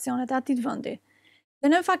ndryshojnë vibracionet e atij vendi. Dhe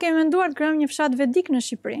në fakt kemi menduar të krijojmë një fshat vedik në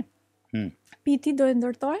Shqipëri. Piti do e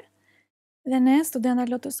ndërtoj dhe ne studentat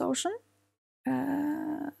Lotus Ocean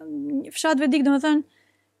fshat vedik, domethënë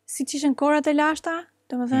siç ishin kohrat e lashta,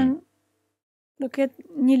 domethënë do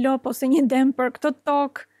ketë një lop ose një dem për këtë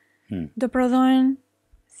tokë, do prodhojnë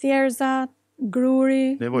thjerza,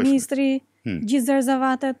 gruri, mistri, gjithë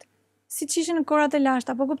zerzavatet, siç ishin në kohrat e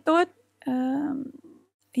lashta, po kuptohet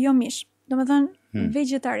jo mish, domethënë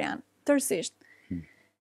vegetarian, tërësisht.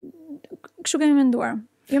 Kështu kemi menduar.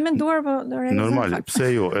 Jo menduar, po do realizojmë. Normale,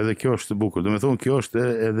 pse jo, edhe kjo është e bukur. Do të thonë kjo është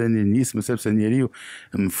edhe një nismë sepse njeriu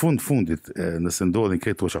në fundit nëse ndodhin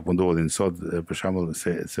këto çapo ndodhin sot për shembull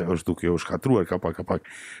se është duke u shkatruar ka pak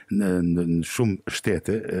në shumë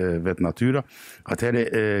shtete vet natyra, atëherë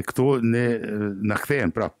këto na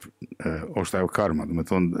kthehen prap është ajo karma, do të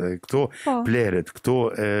thonë këto pleret, këto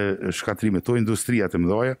shkatrimet, këto industria të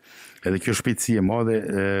mëdha, edhe kjo shpejtësi e madhe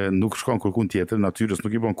nuk shkon kurrë tjetër, natyrës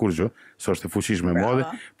nuk i bën kurrë, s'është e fuqishme e madhe,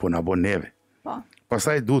 po na bën neve.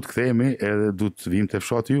 Pastaj duhet kthehemi edhe duhet vim te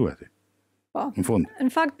fshati ju aty. Në fund.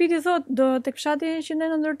 Në fakt Piti thot do tek fshati që ne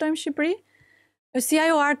ndërtojmë në Shqipëri, është si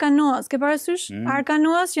ajo Arka Noas, ke parasysh? Arka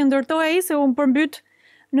Noas që ndërtoi ai se u përmbyt.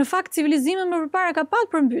 Në fakt civilizimi më përpara ka pas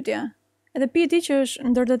përmbytje. Edhe Piti që është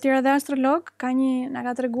ndër të tjerë dhe astrolog, na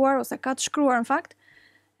ka treguar ose ka të shkruar në fakt,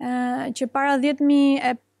 që para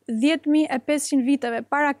 10.500 viteve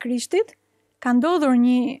para Krishtit ka ndodhur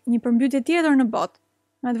një përmbytje tjetër në botë.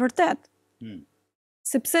 Me të vërtet.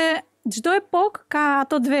 Sepse çdo epokë ka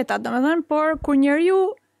ato të veta, domethënë, por kur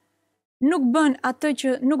njeriu nuk bën atë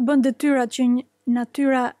që nuk bën detyrat që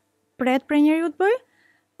natyra pret për njeriu të bëjë,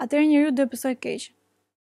 atëherë njeriu do të pësoj keq.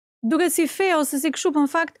 Duket si fe ose si kështu, por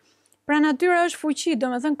në fakt pra natyra është fuqi,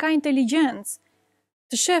 domethënë ka inteligjencë.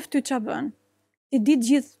 Të shef ty ç'a bën. Ti di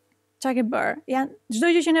gjithë ç'a ke bërë. Çdo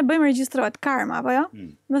gjë që ne bëjmë regjistrohet, karma apo jo?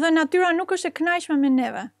 Domethënë natyra nuk është e kënaqshme me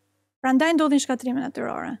neve. Prandaj ndodhin shkatrime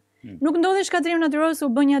natyrore. Nuk ndodhin shkatrime natyrore se u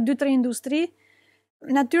bën ja 2-3 industri.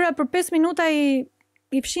 Natyra për 5 minuta i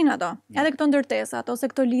fshin ato. Edhe këto ndërtesat ose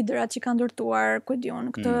këto liderat që kanë ndërtuar, ku diun,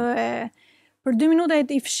 këtë për 2 minuta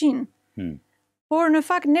i fshin. Por në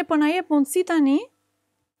fakt ne po na jep mundësi tani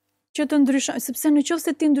që të ndryshojmë, sepse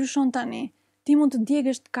nëse ti ndryshon tani, ti mund të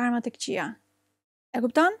djegësh karmat e këqija. E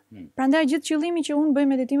kupton? Prandaj gjithë qëllimi që unë bëj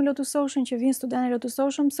meditimin Lotus Ocean, që vijnë studentë Lotus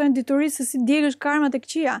Ocean, mësojnë diturisë se si djegësh karmat e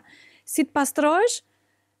këqija, si të pastrohesh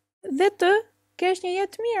dhe të kesh një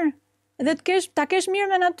jetë mirë, dhe ta kesh mirë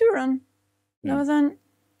me natyrën. Domethënë,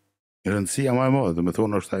 rëndësia më e madhe, do të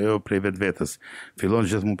thonë është ajo prej vetvetes. Fillon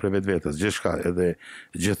gjithmonë prej vetvetes, gjithçka, edhe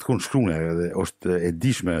gjithkund shkruan, edhe është e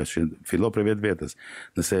dishme që fillon prej vetvetes.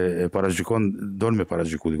 Nëse e parashikon, don me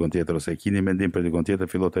parashikuar dikon tjetër ose keni mendim për dikon tjetër,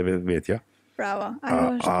 fillon te vetvetja. Bravo, ajo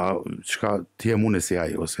është. Çka ti e mune si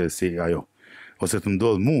ai ose si ajo? Ose të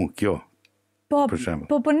ndodh mu kjo?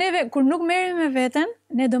 Po neve kur nuk merrem me veten,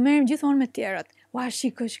 ne do merrem gjithmonë me tjerët. Ua,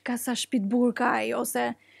 shikosh, ka sa shtëpi të bukur ka ai, ose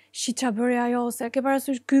shi ç'a bëri ajo, ose ke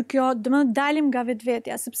parasysh kjo, domethënë dalim nga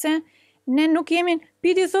vetvetja, sepse ne nuk jemi.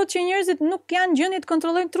 Piti thotë që njerëzit nuk janë gjendje të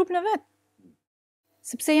kontrollojnë trupin e vet.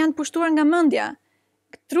 Sepse janë pushtuar nga mendja.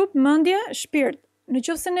 Trup, mendje, shpirt.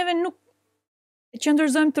 Nëse neve nuk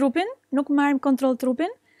qëndërzojmë trupin, nuk marrim kontroll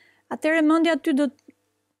trupin, atëherë mendja aty do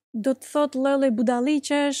të thotë lloj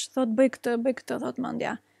budalliqesh, thotë bëj këtë, thotë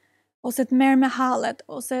mendja. Ose të merr me hallet,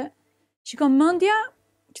 ose shikon mendja,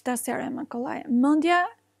 që ta sere më kollaj. Mendja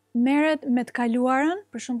merret me të kaluarën,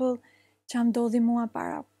 për shembull, ç'a ndodhi mua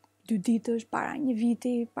para 2 ditësh, para 1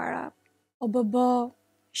 viti, para OBB,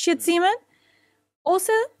 shqetësimet,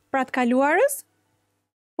 ose pra të kaluarës,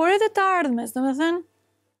 por edhe të ardhmes, domethënë,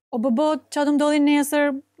 OBB, ç'a do ndodhi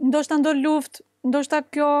nesër, ndoshta ndodh luftë, ndoshta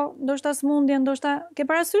kjo, ndoshta smundje, ndoshta ke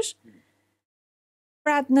parasysh?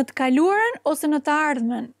 Pra në të kaluarën ose në të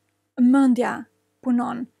ardhmen, mendja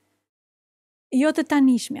punon. Jo të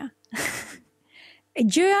tanishmja.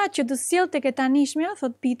 Gjëja që të sjell tek e tanishmja,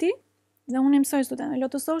 thot Piti, dhe unë mësoj studentë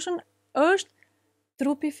Lotus Ocean, është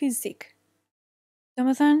trupi fizik.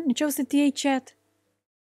 Domethënë, nëse ti je i qetë,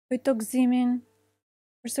 bëj tokëzimin,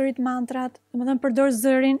 përsërit mantrat, domethënë përdor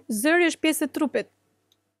zërin. Zëri është pjesë e trupit.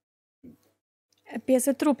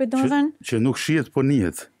 Pjesë e trupit, domethënë Që nuk shihet po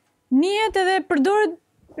njihet. Njihet edhe përdoret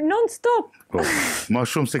non-stop. Po, ma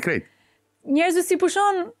shumë sekret. Njerëzit si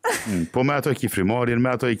pushon. Po me ato e ki frimarjen, me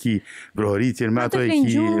ato e ki brohëritjen, me ato e ki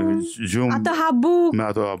gjumë. Ato habuk. Me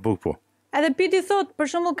ato habuk, po. Edhe Piti thot, për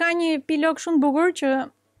shembull ka një pilok shumë bukur që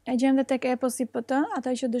e gjem dhe tek Eposi PT, ata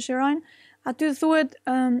që dëshirojnë, aty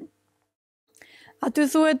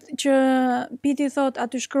thuhet që Piti thot,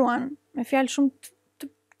 aty shkruan me fjalë shumë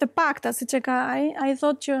të pakta, siç e ka ai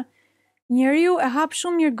thot që njeriu e hap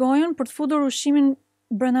shumë mirë gojën për të futur ushqimin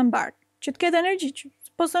brenda mbar, që të ketë energji, që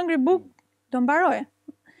po së ngri buk, do mbaroje.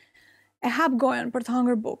 E hap gojën për të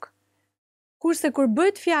hëngur buk. Kurse kur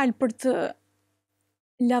bëhet fjalë për të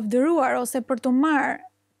lavdëruar ose për të marrë,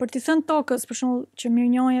 për t'i thënë tokës, për shembull, që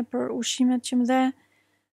mirënjohje për ushqimet që më dhe,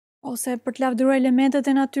 ose për të lavdëruar elementet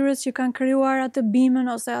e natyrës që kanë krijuar atë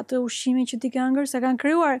bimën ose atë ushqimin që ti ke hëngur, se kanë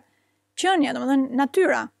krijuar qenia, domethënë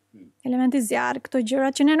natyra, elementi zjarr, këto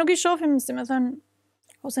gjëra që ne nuk i shohim, si më thënë,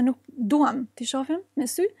 ose nuk duam t'i shohim me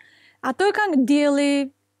sy. Ato e kanë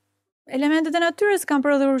dielli, elementet e natyrës kanë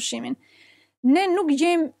prodhuar ushqimin. Ne nuk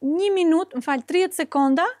gjejmë 1 minutë, 30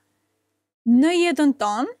 sekonda në jetën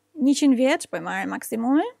tonë, 100 vjeç, po e marrë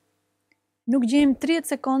maksimumi, nuk gjejmë 30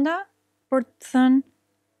 sekonda për të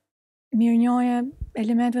thënë mirënjohje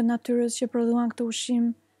elementeve të natyrës që prodhuan këtë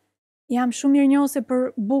ushqim. Jam shumë mirënjohëse për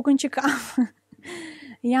bukën që kam.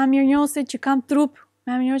 Jam mirënjohëse që kam trup,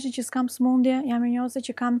 jam mirënjohëse që s'kam smundje, jam mirënjohëse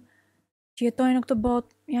që jetoj në këtë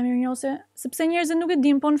botë, jam mirënjohëse, sepse njerëzit nuk e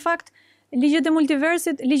din, po në fakt ligjet e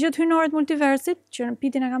multiversit, ligjet hyjnore të multiversit, që në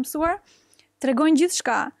Pitin e kam mësuar, tregojnë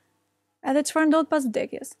gjithçka, edhe çfarë ndodh pas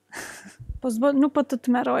vdekjes. Po nuk po të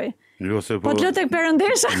tmerroj. Po të lë tek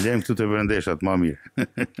perëndesha. Lëm këtu te perëndeshat më mirë.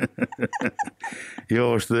 Jo,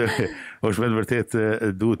 është me të vërtet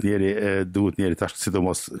duhet njeri tash,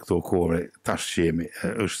 sidomos këto kohë, tash që jemi,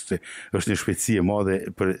 është një shpejtësi e madhe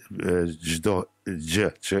për çdo gjë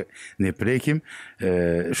që ne prekim,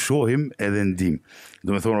 shohim edhe ndim.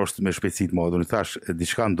 Do me thonë është me shpejtësi të madhe. Unë tash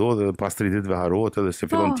diçka ndodh dhe pas 3 ditëve harrohet edhe se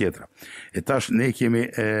fillon tjetra. E tash ne kemi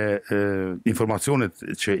informacionet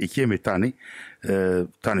që i kemi tani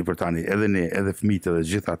për tani, edhe ne, edhe fëmijët edhe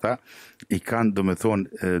gjithë ata, i kanë, do me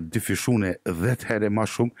thonë, dyfishune 10 herë më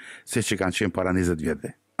shumë se që kanë qenë para 20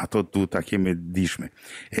 vjetëve. Ato duhet ta kemi dishme.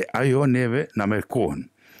 E ajo neve na merr kohën.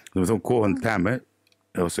 Do me thonë kohën teme,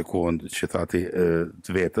 ose kohën që thati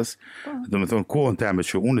të vetës, do me thonë kohën teme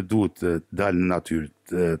që unë duhet të dalë në natyrë,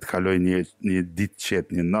 të kaloj një ditë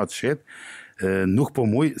qetë, një natë qetë, nuk po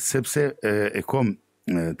muj, sepse e kom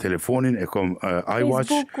telefonin, e kom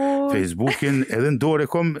iWatch, Facebookin, edhe në dorë e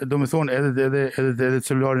kom, do me thonë, edhe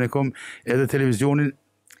celularin e kom, edhe televizionin,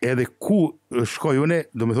 edhe ku shkoj une,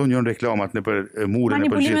 do me thonë njën reklamat në për mure, në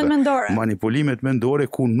për gjitha. Manipulimet mendore,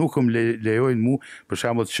 ku nuk më lejojnë mu, për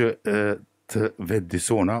shembull që të vetë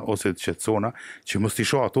disona, ose të qetësona, që mos t'i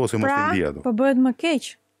shoh ato, ose mos t'i ndi ato. Po bëhet më keq.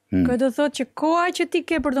 Kjo do thotë që koha që ti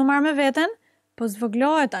ke për të marrë me veten, po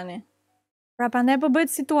zvoglohet tani. Pra prandaj po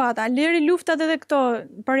bëhet situata, leri luftat edhe këto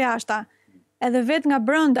për jashta, edhe vetë nga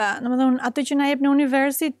brenda, domethënë ato që na jep në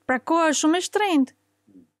universit, pra koha është shumë e shtrenjtë.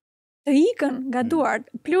 Të ikën nga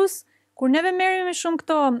duart. Plus, kur neve merremi me shumë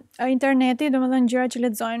këto interneti, domethënë gjëra që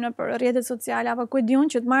lexojmë për rrjetet sociale apo ku e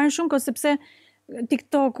diun që të marrin shumë kohë, sepse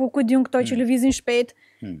TikTok, ku diun këto që lëvizin shpejt.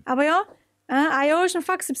 Apo jo? Ajo është në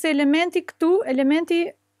fakt sepse elementi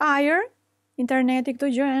ajër, interneti, këto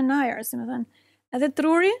gjëra janë ajër, si më thënë. Edhe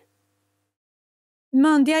truri,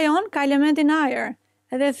 mendja jon ka elementin ajër,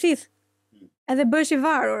 edhe thith, edhe bësh i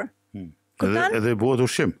varur. Edhe bëhet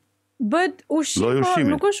ushqim. Bëhet ushqim, po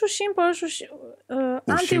nuk është ushqim, po është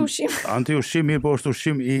anti-ushqim. Anti-ushqim, mirë, po është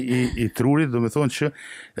ushqim i trurit, do me thonë që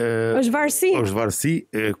është varësi. Është varësi,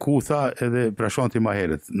 ku tha edhe prashonti ma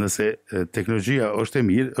herët. Nëse teknologjia është e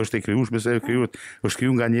mirë, është e krijueshme, se është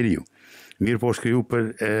kriju nga njeriu. Mirë, po është kriju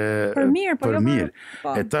për mirë.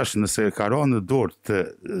 E tash, nëse ka rënë në dorë të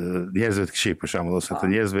njerëzve të këqij, për shembull, ose të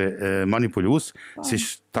njerëzve manipulues, siç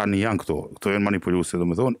tani janë këto janë manipuluese,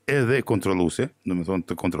 domethënë, edhe kontrolluese, domethënë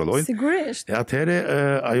të kontrollojnë. Sigurisht. E atëherë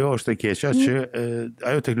ajo është e keqja që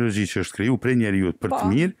ajo teknologji që është kriju prej njeriu për të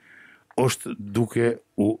mirë, është duke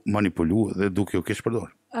u manipuluar dhe duke u keq përdorur.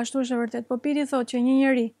 Ashtu është e vërtet. Po Piti thotë që një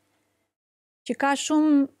njeri që ka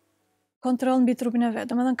shumë kontroll mbi trupin e vet,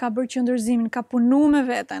 domethënë ka bërë qëndërzimin, ka punuar me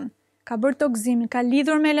veten, ka bërë tokëzimin, ka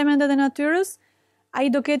lidhur me elementet e natyrës,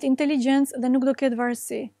 ai do ketë inteligjencë dhe nuk do ketë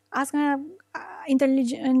varësi. As nga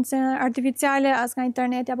inteligjenca artificiale, as nga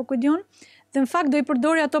interneti apo ku diun, dhe në fakt do i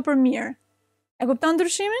përdori ato për mirë. E kupton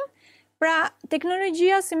ndryshimin? Pra,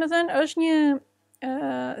 teknologjia, si më thënë, është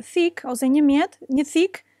thik ose një mjet, një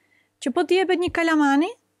thik që po t'i jepet një kalamani,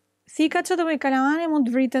 thika që të bëj kalamani mund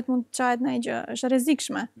të vritet, mund të qajet në gjë, është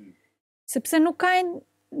rrezikshme. Sepse nuk ka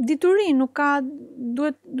dituri, nuk ka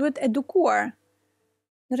duhet edukuar.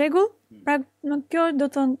 Në rregull? Pra në kjo do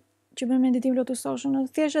të thonë që bëjmë meditim lotusoshëm, në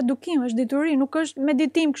thjesht edukim, është dituri, nuk është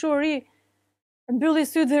meditim kështu ri, mbylli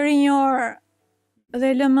sytë dhe ri një orë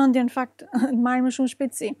dhe lë mendjen në fakt të marrë më shumë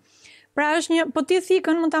shpejtësi. Pra është një, po ti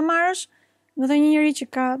thikën mund ta marrësh, do të një njeri që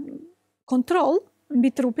ka kontroll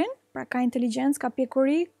mbi trupin, pra ka inteligjencë, ka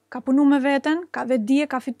pjekuri, ka punu me veten, ka vetdije,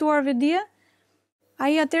 ka fituar vetdije,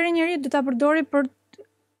 ai atëherë njeri do ta përdori për të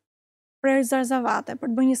prerë zarzavate, për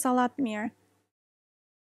të bërë një sallatë mirë,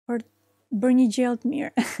 për të bërë një gjellë të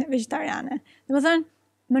mirë vegetariane. Domethënë,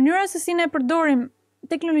 mënyra se si ne përdorim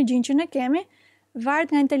teknologjinë që ne kemi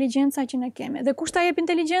varet nga inteligjenca që ne kemi. Dhe kush ta jep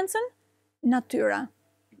inteligjencën? Natyra.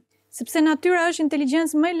 Sepse natyra është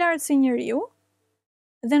inteligjencë më e lartë se njeriu,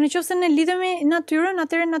 dhe nëse ne lidhemi natyrën,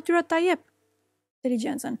 atëherë natyra ta jep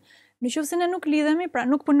inteligjencën. Nëse ne nuk lidhemi, pra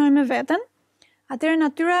nuk punojmë me veten, atëherë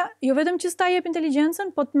natyra jo vetëm që s'ta jep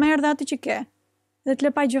inteligjencën, po të merr dhe atë që ke, dhe të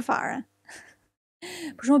lë pa gjë fare.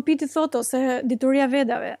 Për shembull, Piti thot, ose dituria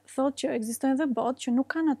Vedave thot që ekzistojnë edhe botë që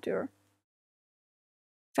nuk ka natyrë.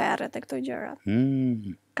 Ferret e këto gjërat.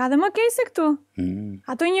 Ka dhe më keq se këtu.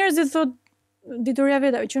 Ato njerëzit thot dituria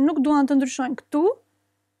Vedave që nuk duan të ndryshojnë këtu,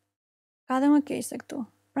 ka dhe më keq se këtu.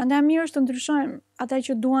 Prandaj mirë është të ndryshojmë ata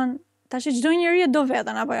që duan, tash çdo njeri e do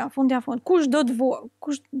veten apo jo, fundi fund. Kush do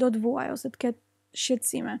të vuaj ose të ketë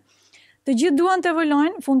shqetësime. Të gjithë duan të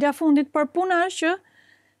evolojnë fundi fundit, por puna është që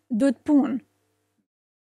duhet punë.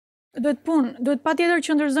 Duhet patjetër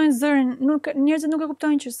që ndërzojnë zërin. Njerëzit nuk e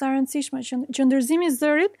kuptojnë që sa rëndësishme që ndërzimi i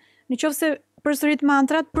zërit, nëse përsërit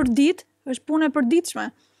mantrat për ditë, është punë e përditshme.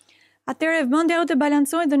 Atëherë mendja jote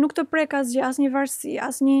balancohet dhe nuk të prek asgjë, asnjë varësi,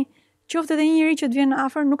 asnjë qoftë edhe një njeri që të vjen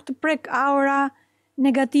afër, nuk të prek aura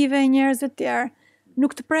negative e njerëzve të tjerë,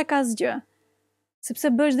 nuk të prek asgjë. Sepse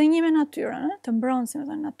bësh dhe një me natyrën, të mbron, si më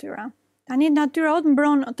thënë, natyra. Tani natyra o të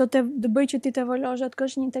mbron, të bëj që ti të evoluosh, atë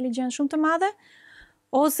kësh një inteligjencë shumë të madhe,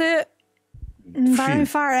 ose mbarojnë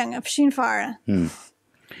fare, fshin fare.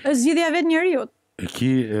 Është zgjidhja vetë njeriut.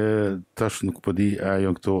 Tash nuk po di a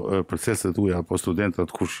janë këto proceset tuaja apo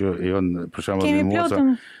studentët kush janë për shembull në moca.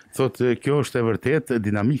 Thotë kjo është e vërtet,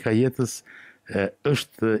 dinamika jetës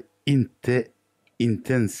është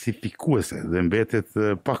intensifikuese dhe mbetet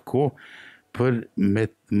pak kohë për më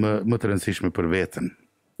të rëndësishme për veten.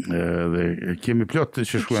 Dhe kemi plot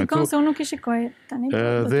që shkruajnë këtu. Shikon se unë nuk i shikoj tani.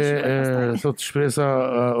 Dhe thot shpresa,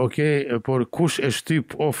 por kush e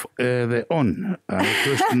shtyp off dhe on?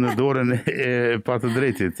 Kjo është në dorën e pa të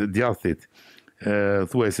drejtit, djathit.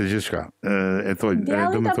 Thuaj se gjithçka.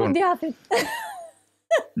 Djallit apo djathit?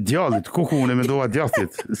 Djallit, unë mendova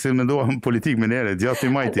djathit, se mendova politik me nere, djallti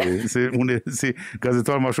majti, se unë si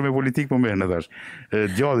gazetar ma shumë e politik po merë në thash.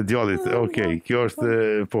 Djallit, okej, kjo është,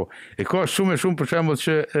 po. E ka shumë për shembull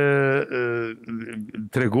që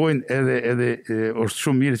tregojnë edhe është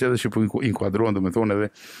shumë mirë që edhe që po inkuadrohen, do me thonë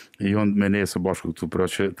edhe jonë me ne së bashku këtu,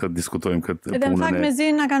 pra që të diskutojmë këtë punën. Edhe në fakt me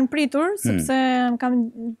zi na kanë pritur, sepse kam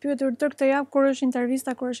pyetur tërë këtë javë kur është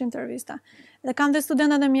intervista. Dhe kam dhe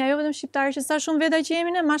studentat e mia, jo vetëm shqiptarë, që sa shumë veta që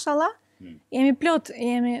jemi ne, mashallah, jemi plot,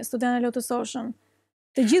 jemi studentë lotusoshëm.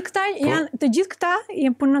 Të gjithë këta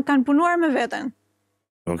kanë punuar me veten.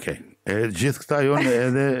 Okej. E gjithë këta janë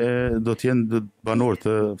edhe do të jenë banor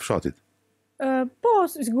të fshatit. Po,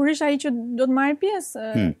 sigurisht ai që do të marrë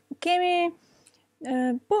pjesë. Kemi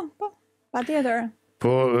po, patjetër.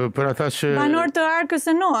 Po, për ata që... Banor të Arkës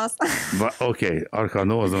e Noas. Okej, Arka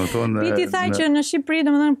Noas, do më thonë... Piti thaj që në Shqipëri,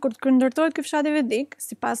 do më thonë, kur ndërtojt ky fshati vedik,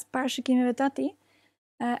 sipas parashikimeve të atij,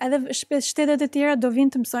 edhe shtetet e tjera do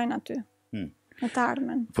vinë të mësojnë aty. Në të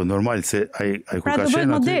ardhmen. Po normal se ai kur ka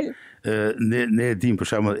qenë aty, ne e dim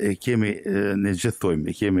për shembull ne gjithë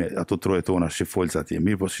thojmë, kemi ato troje tona shqifolca atje.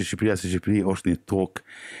 Mirë, po Shqipëria është një tokë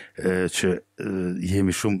që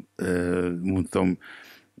jemi shumë mund të thonë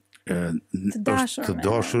të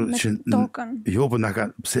dashur që jo, po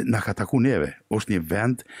pse na ka taku neve. Është një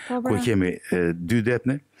vend ku kemi 2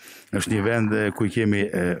 detne, është një vend ku kemi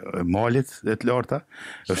malet e të larta,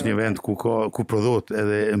 është një vend ku prodhohet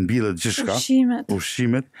edhe mbyllet gjithçka,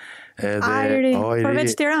 ushqimet, ajri,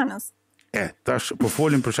 përveç Tiranës. Tash po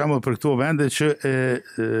folim për shembull për këto vende që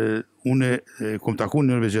unë kom taku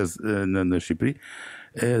në Norvegjez në Shqipëri,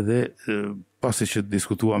 edhe pasi që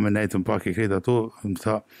diskutua me nejtën pak e krejt ato, më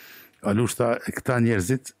tha, Alush tha, këta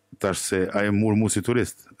njerëzit, tash se a e murë mu si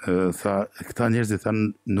turist, tha, këta njerëzit tha,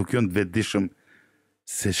 nuk janë të vetëdijshëm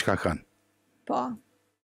se çka kanë. Po.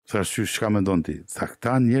 Tha, çka mendon ti? Tha,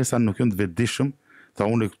 këta njerëz nuk janë të vetëdijshëm, Tha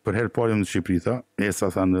unë për herë parë në Shqipëri, tha, esa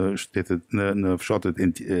tha në shtetet, në fshatet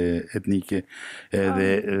etnike, edhe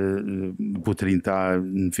butërin ta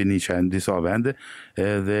në Finiqa në disa vende,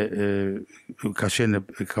 edhe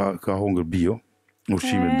ka hongër bio,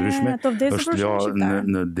 ushqime ndryshme, është la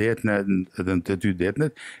në detne, edhe në të dy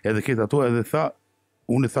detnet, edhe këtë ato, edhe tha,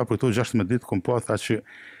 unë tha për këto 16 ditë, kom pa, tha që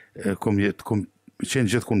kom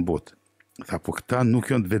qenë gjithë në botë. Tha, po këta nuk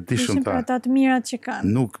janë të vetëdijshëm, tha. Ishin për ata të mirat që kanë.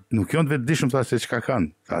 Nuk janë të vetëdijshëm, tha, se çka kanë.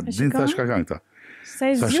 Tha, din tha çka kanë këta. Sa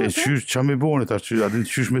i zgjuar. Tha, çysh ç'a më bëni, tha, a din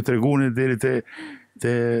çysh me tregoni deri te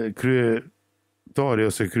kryetari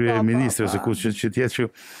ose kryeministri ose kush që tjetë që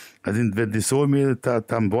a din të vetëdijsohemi edhe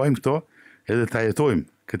ta mbajmë këto, edhe ta jetojmë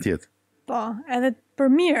këtë jetë. Po, edhe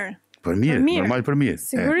për mirë. Për mirë, normal për mirë.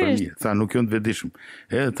 Sigurisht. Tha, nuk janë të vetëdijshëm.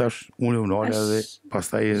 Edhe tash unë u nala dhe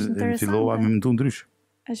pastaj fillova me mëtu ndryshe.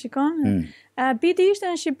 E shikon? Piti ishte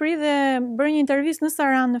në Shqipëri dhe bërë një intervistë në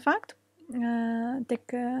Saran në fakt,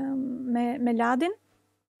 tek me Ladin.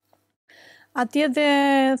 Atje dhe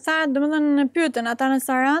tha, domethënë pyetën ata në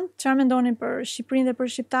Saran, çfarë mendonin për Shqipërinë dhe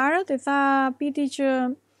për shqiptarët, e tha Piti që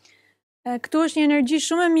këtu është një energji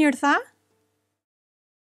shumë e mirë, tha,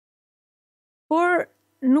 por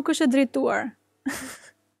nuk është e drejtuar.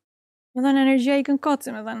 Domethënë energjia i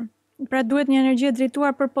kënkocë, domethënë. Pra duhet një energji e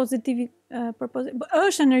drejtuar për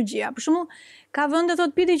është energjia. Për shembull, ka vende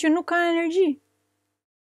thot Piti që nuk ka energji.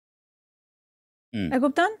 E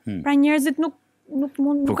kupton? Pra njerëzit nuk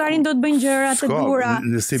arrin dot bëjnë gjëra të bura.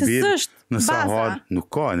 Në Sibir, në Sahar nuk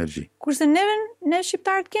ka energji. Kurse ne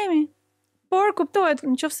shqiptarët kemi. Por kuptohet,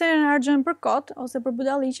 nëse harxojmë për kot ose për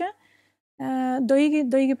budalliqe, do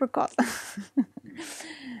iki për kot.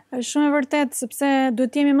 Është shumë e vërtet, sepse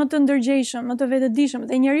duhet jemi më të ndërgjegjshëm, më të vetëdijshëm,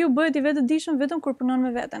 dhe njeriu bëhet i vetëdijshëm vetëm kur punon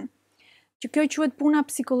me veten. Që kjo quhet puna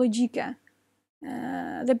psikologjike.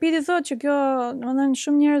 Dhe Piti thotë që kjo, domethënë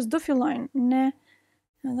shumë njerëz do fillojnë. Ne,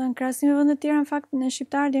 domethënë krahasim me vende të tjera, në fakt ne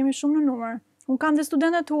shqiptarët jemi shumë në numër. Unë kam dhe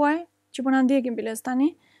studentat huaj që po na ndjekin biles tani,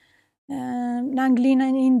 në Angli,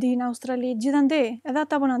 në Indi, në Australi, gjithandej, edhe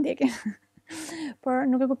ata po na ndjekin. Por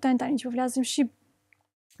nuk e kuptojnë tani që po flasim shqip.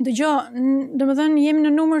 Dëgjoj, domethënë jemi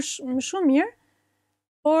në numër shumë mirë,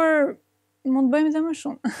 por mund të bëjmë edhe më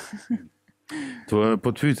shumë. Po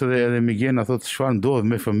të pyet edhe Migena thotë çfarë ndodh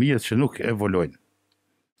me fëmijët që nuk evolojnë.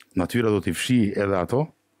 Natyra do t'i fshi edhe ato?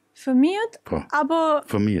 Fëmijët? Po. Apo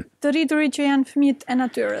fëmijët. Të rriturit që janë fëmijët e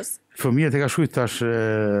natyrës? Fëmijët e ka shkruajtur tash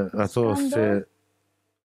ato se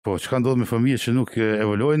po çka ndodh me fëmijët që nuk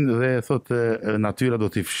evolojnë dhe thotë natyra do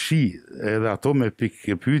t'i fshi edhe ato me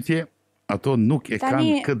pikë pyetje. Ato nuk e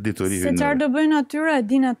kanë këtë dituri hynore. Se çfarë do bëjë natyra, e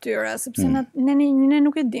di natyra, sepse ne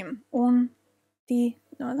nuk e dim. Unë, ti,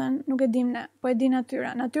 domethënë nuk e dim ne, po e di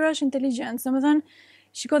natyra. Natyra është inteligjencë, domethënë,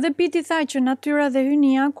 shiko dhe Piti tha që natyra dhe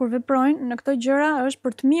hynia kur veprojnë në këto gjëra është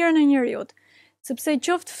për të mirën e njerëzit. Sepse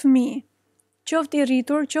qoftë fëmijë, qoftë i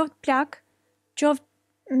rritur, qoftë plak,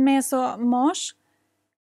 qoftë meso mosh,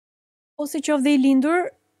 ose qoftë dhe i lindur,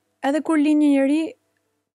 edhe kur lind një njeri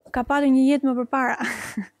ka patur një jetë më përpara.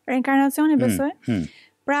 Reinkarnacioni besoj.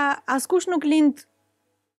 Pra, askush nuk lind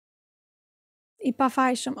i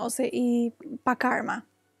pafajshëm ose i pa karma.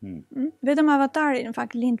 Vetëm avatari, në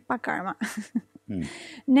fakt, lind pa karma.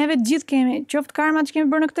 Neve të gjithë kemi, qoftë karmat që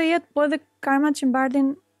kemi bërë në këtë jetë, po edhe karmat që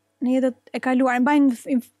mbardhin në jetët e kaluar.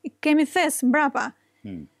 Kemi thes mbrapa.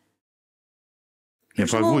 E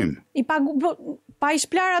pagujmë. Pa i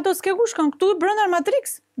shplar ato s'ke ku shkon, këtu brenda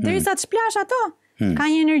Matrix, derisa të shplash ato. Ka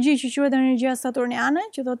një energji që quhet energjia saturniane,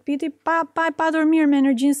 që thot Piti, pa e patur mirë me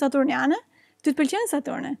energjinë saturniane, ty të pëlqen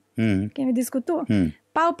Saturni. Kemi diskutuar.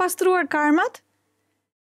 Pa u pastruar karmat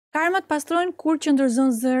pastrojnë kur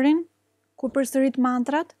qëndërzon zërin, kur përsërit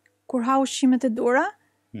mantrat, kur ha ushqimet e dura.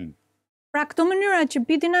 Pra këto mënyra që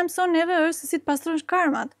Piti na mëson neve është se si të pastrojsh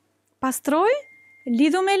karmat. Pastroj,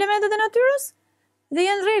 lidhu me elementet e natyrës dhe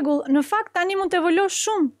janë rregull. Në fakt tani mund të evoluosh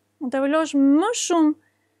shumë, mund të evoluosh më shumë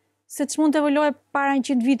se që mund të evoluohet para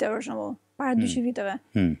 100 vite, për shembull, para 200 viteve.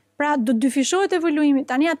 Pra, do dyfishohet evoluimi.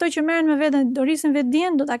 Tani ato që merren me veten, do rrisin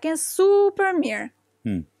vetdijen, do ta kenë super mirë.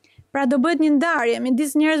 Pra, do bëhet një ndarje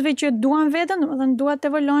midis njerëzve që duan veten, domethënë duan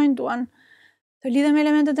të evolojnë, duan të lidhen me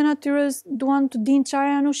elementet e natyrës, duan të dinë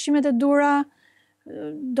çfarë janë ushqimet e dura,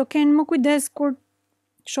 do kenë më kujdes kur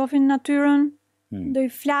shohin natyrën, do i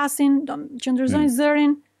flasin, do qëndrëzojnë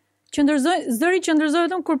zërin. Zëri qëndrëzohet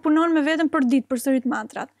vetëm kur punon me veten për ditë, përsërit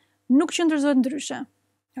mantrat. Nuk qëndrëzohet ndryshe.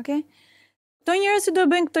 Okay? Këto njerëz që do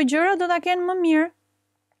bëjnë këto gjëra do ta kenë më mirë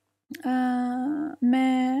me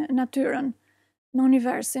natyrën, në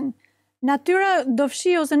universin. Natyra do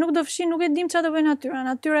fshi ose nuk do fshi, nuk e dim çfarë do bëjë natyra.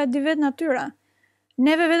 Natyra e di vetë natyra.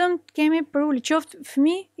 Neve vetëm kemi për ul, qoftë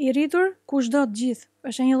fëmijë i rritur, kushdo të gjithë,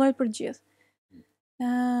 është një lloj për gjithë.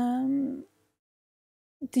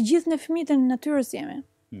 të gjithë në fëmijët e natyrës jemi.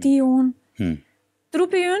 Ti, unë.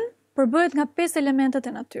 Trupi ynë përbëhet nga 5 elementet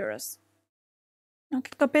e natyrës.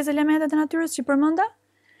 Këto 5 elementet e natyrës që përmenda,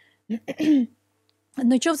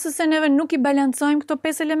 në qoftë se neve nuk i balancojmë këto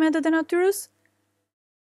 5 elementet e natyrës,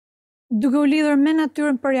 duke u lidhur me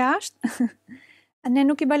natyrën për jashtë, ne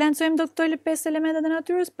nuk i balancojmë do këto 5 elementet e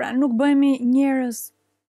natyrës, pra nuk bëhemi njerëz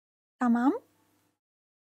tamam.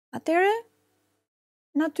 Atëre,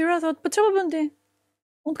 natyra thot, po çfarë bën ti?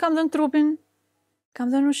 Unë të kam dhënë trupin, kam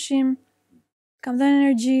dhënë ushqim, kam dhënë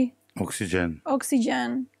energji,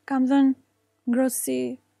 oksigjen, kam dhënë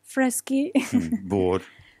ngrohtësi, freski, bor,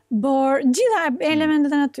 gjitha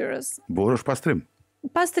elementet e natyrës. Bor është pastrim.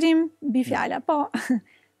 Pastrim, bifjala, po.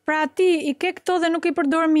 Pra ti i ke këto dhe nuk i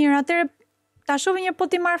përdor mirë, atëre ta shohë një po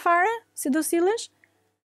ti marr fare, si do sillesh?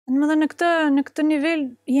 Domethënë në këtë nivel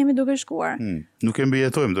jemi duke shkuar. Nuk e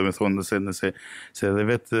mbijetojmë, domethënë nëse edhe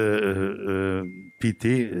vetë PT,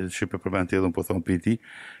 që përmend edhe po thon PT,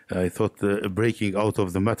 ai thot breaking out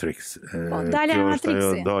of the matrix. Dalja nga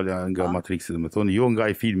matriksi. Dalja nga matriksi, domethënë jo nga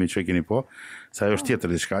ai filmi që keni po, se ajo është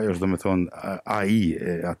tjetër diçka, ajo është domethënë AI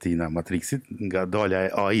e atina matriksit, nga dalja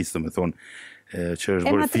e AI-s domethënë që është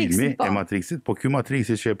bërë filmi e matriksit, po ky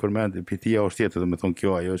matriksi që e përmend PT-ja është tjetër, domethënë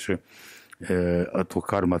kjo ajo që ato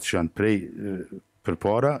karmat që janë prej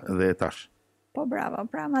përpara dhe tash. Po bravo,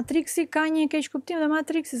 pra matriksi ka një keq kuptim dhe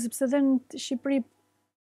matriksi, sepse dhe në Shqipëri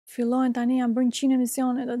fillojnë tani janë bërë 100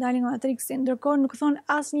 emisione do dalin nga matriksi, ndërkohë nuk thonë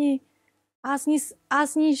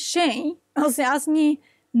asnjë shenjë ose asnjë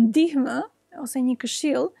ndihmë ose një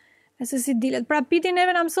këshill e se si dilet. Pra piti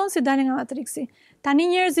neve na mëson si dalin nga matriksi. Tani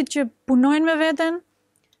njerëzit që punojnë me veten,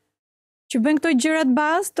 që bëjnë këto gjërat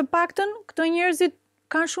bazë, të paktën këto njerëzit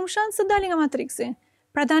kanë shumë shanse të dalin nga matriksi.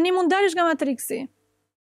 Pra tani mund dalësh nga matriksi.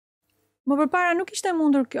 Më përpara nuk ishte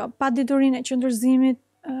mundur kjo, pa diturinë e qëndërzimit,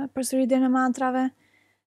 përsëritjen e mantrave,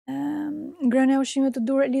 ngrënia e ushqimeve të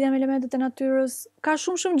durë, lidhja me elementet e natyrës, ka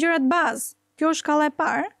shumë gjëra të bazë. Kjo është shkalla e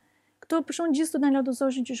parë. Këto për shkak gjithë studentët e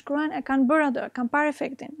Lotusoshin që shkruajnë e kanë bërë atë, kanë parë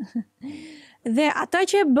efektin. Dhe ata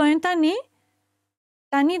që e bëjnë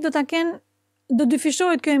tani do ta kenë, do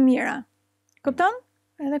dyfishohet kjo e mira. Kupton?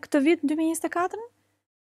 Edhe këtë vit 2024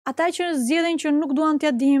 ata që zgjedhin që nuk duan t'ja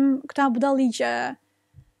dim këta budalliqe,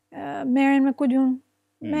 merren me kujun,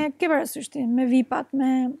 me ke parasysh ti, me VIP-at,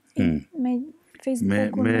 me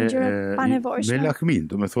Facebook, me gjëra pa nevojshme. Me lakmin,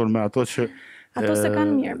 do të thonë me ato që ato se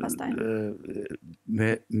kanë mirë pastaj.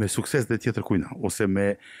 Me sukses të tjetër kujna, ose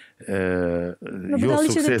me jo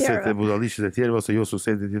sukseset e budalliqet e tjerëve, ose jo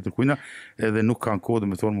sukseset e tjetër kujna, edhe nuk kanë kohë,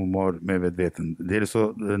 do të thonë, mu marr me vetveten. Derisa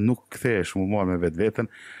nuk kthehesh mu marr me vetveten,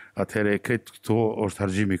 atëherë këtë këto është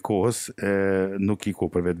harxhimi i kohës, nuk i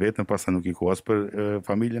kohë për vetveten, pastaj nuk i kohë as për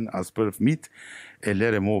familjen, as për fëmijët, e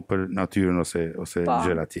lere mo për natyrën ose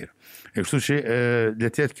gjëra tjera. E kështu që le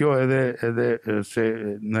të jetë kjo edhe se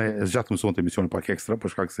ne zgjatëm sonte emisionin pak ekstra,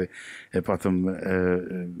 për shkak se e patëm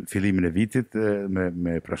fillimin e vitit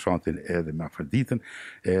me Prashantin edhe me Aferditën,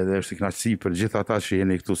 edhe është kënaqësi për gjithë ata që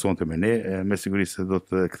jeni këtu sonte me ne, me siguri se do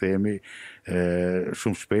të kthehemi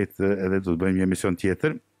shumë shpejt edhe do të bëjmë një emision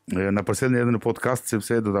tjetër. Na përcjellni edhe në podcast,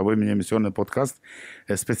 sepse do ta bëjmë një emision në podcast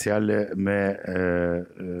speciale me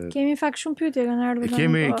kemi fakt shumë pyetje kanë ardhur.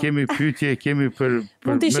 Kemi pyetje, kemi për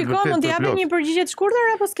mund të shikojmë, mund të japim një përgjigje të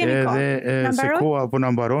shkurtër apo s'kemi kohë? Edhe se koha apo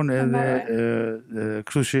na mbaron edhe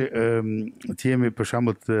kështu që të jemi për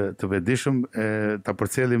shembull të vetëdijshëm, ta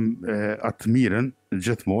përcjellim atë mirën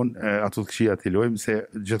gjithmonë, ato të këqija të lojmë se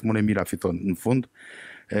gjithmonë e mira fiton në fund.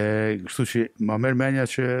 Kështu që ma merr mendja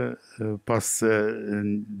që pas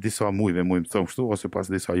disa muajve, mund të them kështu, ose pas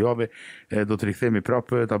disa javë do të rikthehemi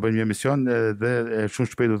prapë, ta bëjmë një emision dhe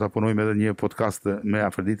shumë shpejt do ta punojmë edhe një podcast me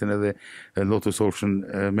Aferditën edhe Lotus Ocean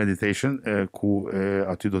Meditation, ku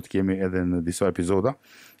aty do të kemi edhe në disa epizoda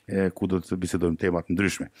ku do të bisedojmë tema të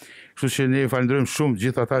ndryshme. Kështu që ne falenderojmë shumë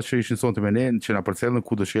gjithë ata që ishin sonte me ne, që na përcjellën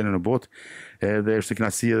ku do shkojnë në botë, dhe është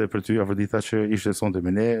kënaqësi edhe për ty Aferdita që ishe sonte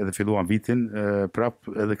me ne dhe filluam vitin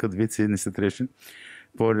prapë edhe këtë vit si 23-shin.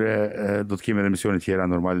 Por do të kemi edhe emisione tjera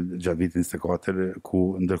normal gjatë vitit 24, ku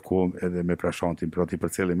ndërkohë edhe me Prashantin pra t'i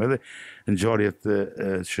përcjellim edhe ngjarjet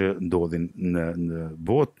që ndodhin në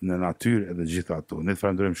botë, në natyrë edhe gjitha ato. Ne të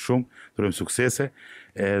falenderojmë shumë, durojmë suksese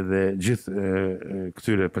edhe gjithë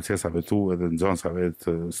këtyre procesave tu edhe nxënësave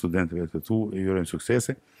të studentëve të tu, ju urojmë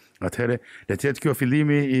suksese. Atëherë, le të jetë kjo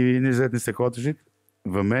fillimi i 2024-shit,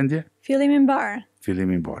 vëmendje. Fillimi i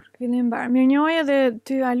mbar. Mirënjohje dhe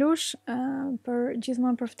ty Alush për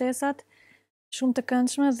gjithmonë për ftesat shumë të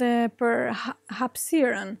këndshme dhe për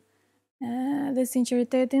hapësirën dhe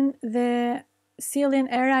sinqeritetin dhe sjelljen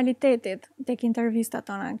e realitetit tek intervistat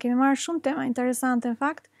tona. Kemi marrë shumë tema interesante në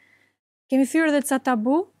fakt. Kemi thyrë edhe ca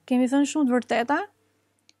tabu, kemi thënë shumë të vërteta,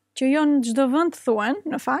 që jo në çdo vend thuhen,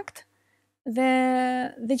 në fakt,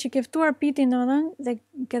 dhe që ke ftuar Pitin, domethënë, dhe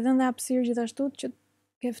ke dhënë dhe hapësirë gjithashtu që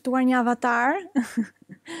ke ftuar një avatar.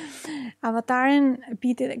 Avatarin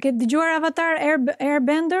Pitit. Ke dëgjuar Avatar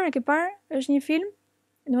Airbender, e ke parë? Është një film.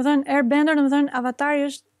 Domethënë Airbender, domethënë avatari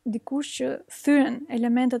është dikush që thyen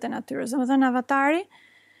elementet e natyrës. Domethënë avatari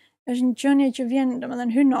është një qenie që vjen,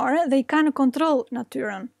 domethënë hynore dhe i ka në kontroll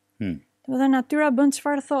natyrën. Domethënë natyra bën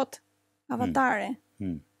çfarë thot avatari.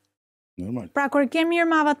 Normal. Pra kur ke mirë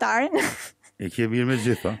me avatarin, e ke mirë me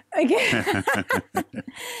gjitha.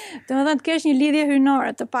 Domethënë të kesh një lidhje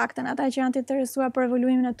hynore të paktën, ata që janë të interesuar për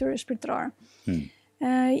evoluimin e natyrës shpirtërore.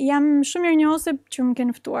 Jam shumë mirënjohëse që më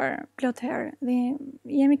keni ftuar plot herë dhe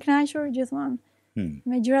jemi kënaqur gjithmonë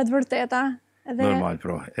me gjëra të vërteta. Normal,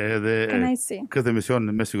 pro. Edhe kënaqësi. Këtë emision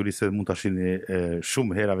me siguri se mund ta shihni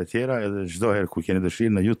shumë herave tjera, edhe çdo herë kur keni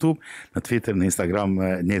dëshirë në YouTube, në Twitter, në Instagram, në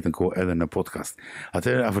njëjtën kohë edhe në podcast.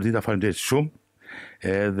 Atëherë Aferdita, faleminderit shumë.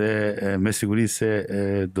 Edhe me siguri se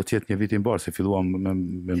do të jetë një vit i mbar, se filluam me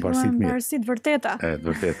mbarësi të mirë. Mbarësi të vërteta.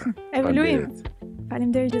 Vërteta. Evoluim.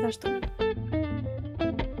 Faleminderit gjithashtu.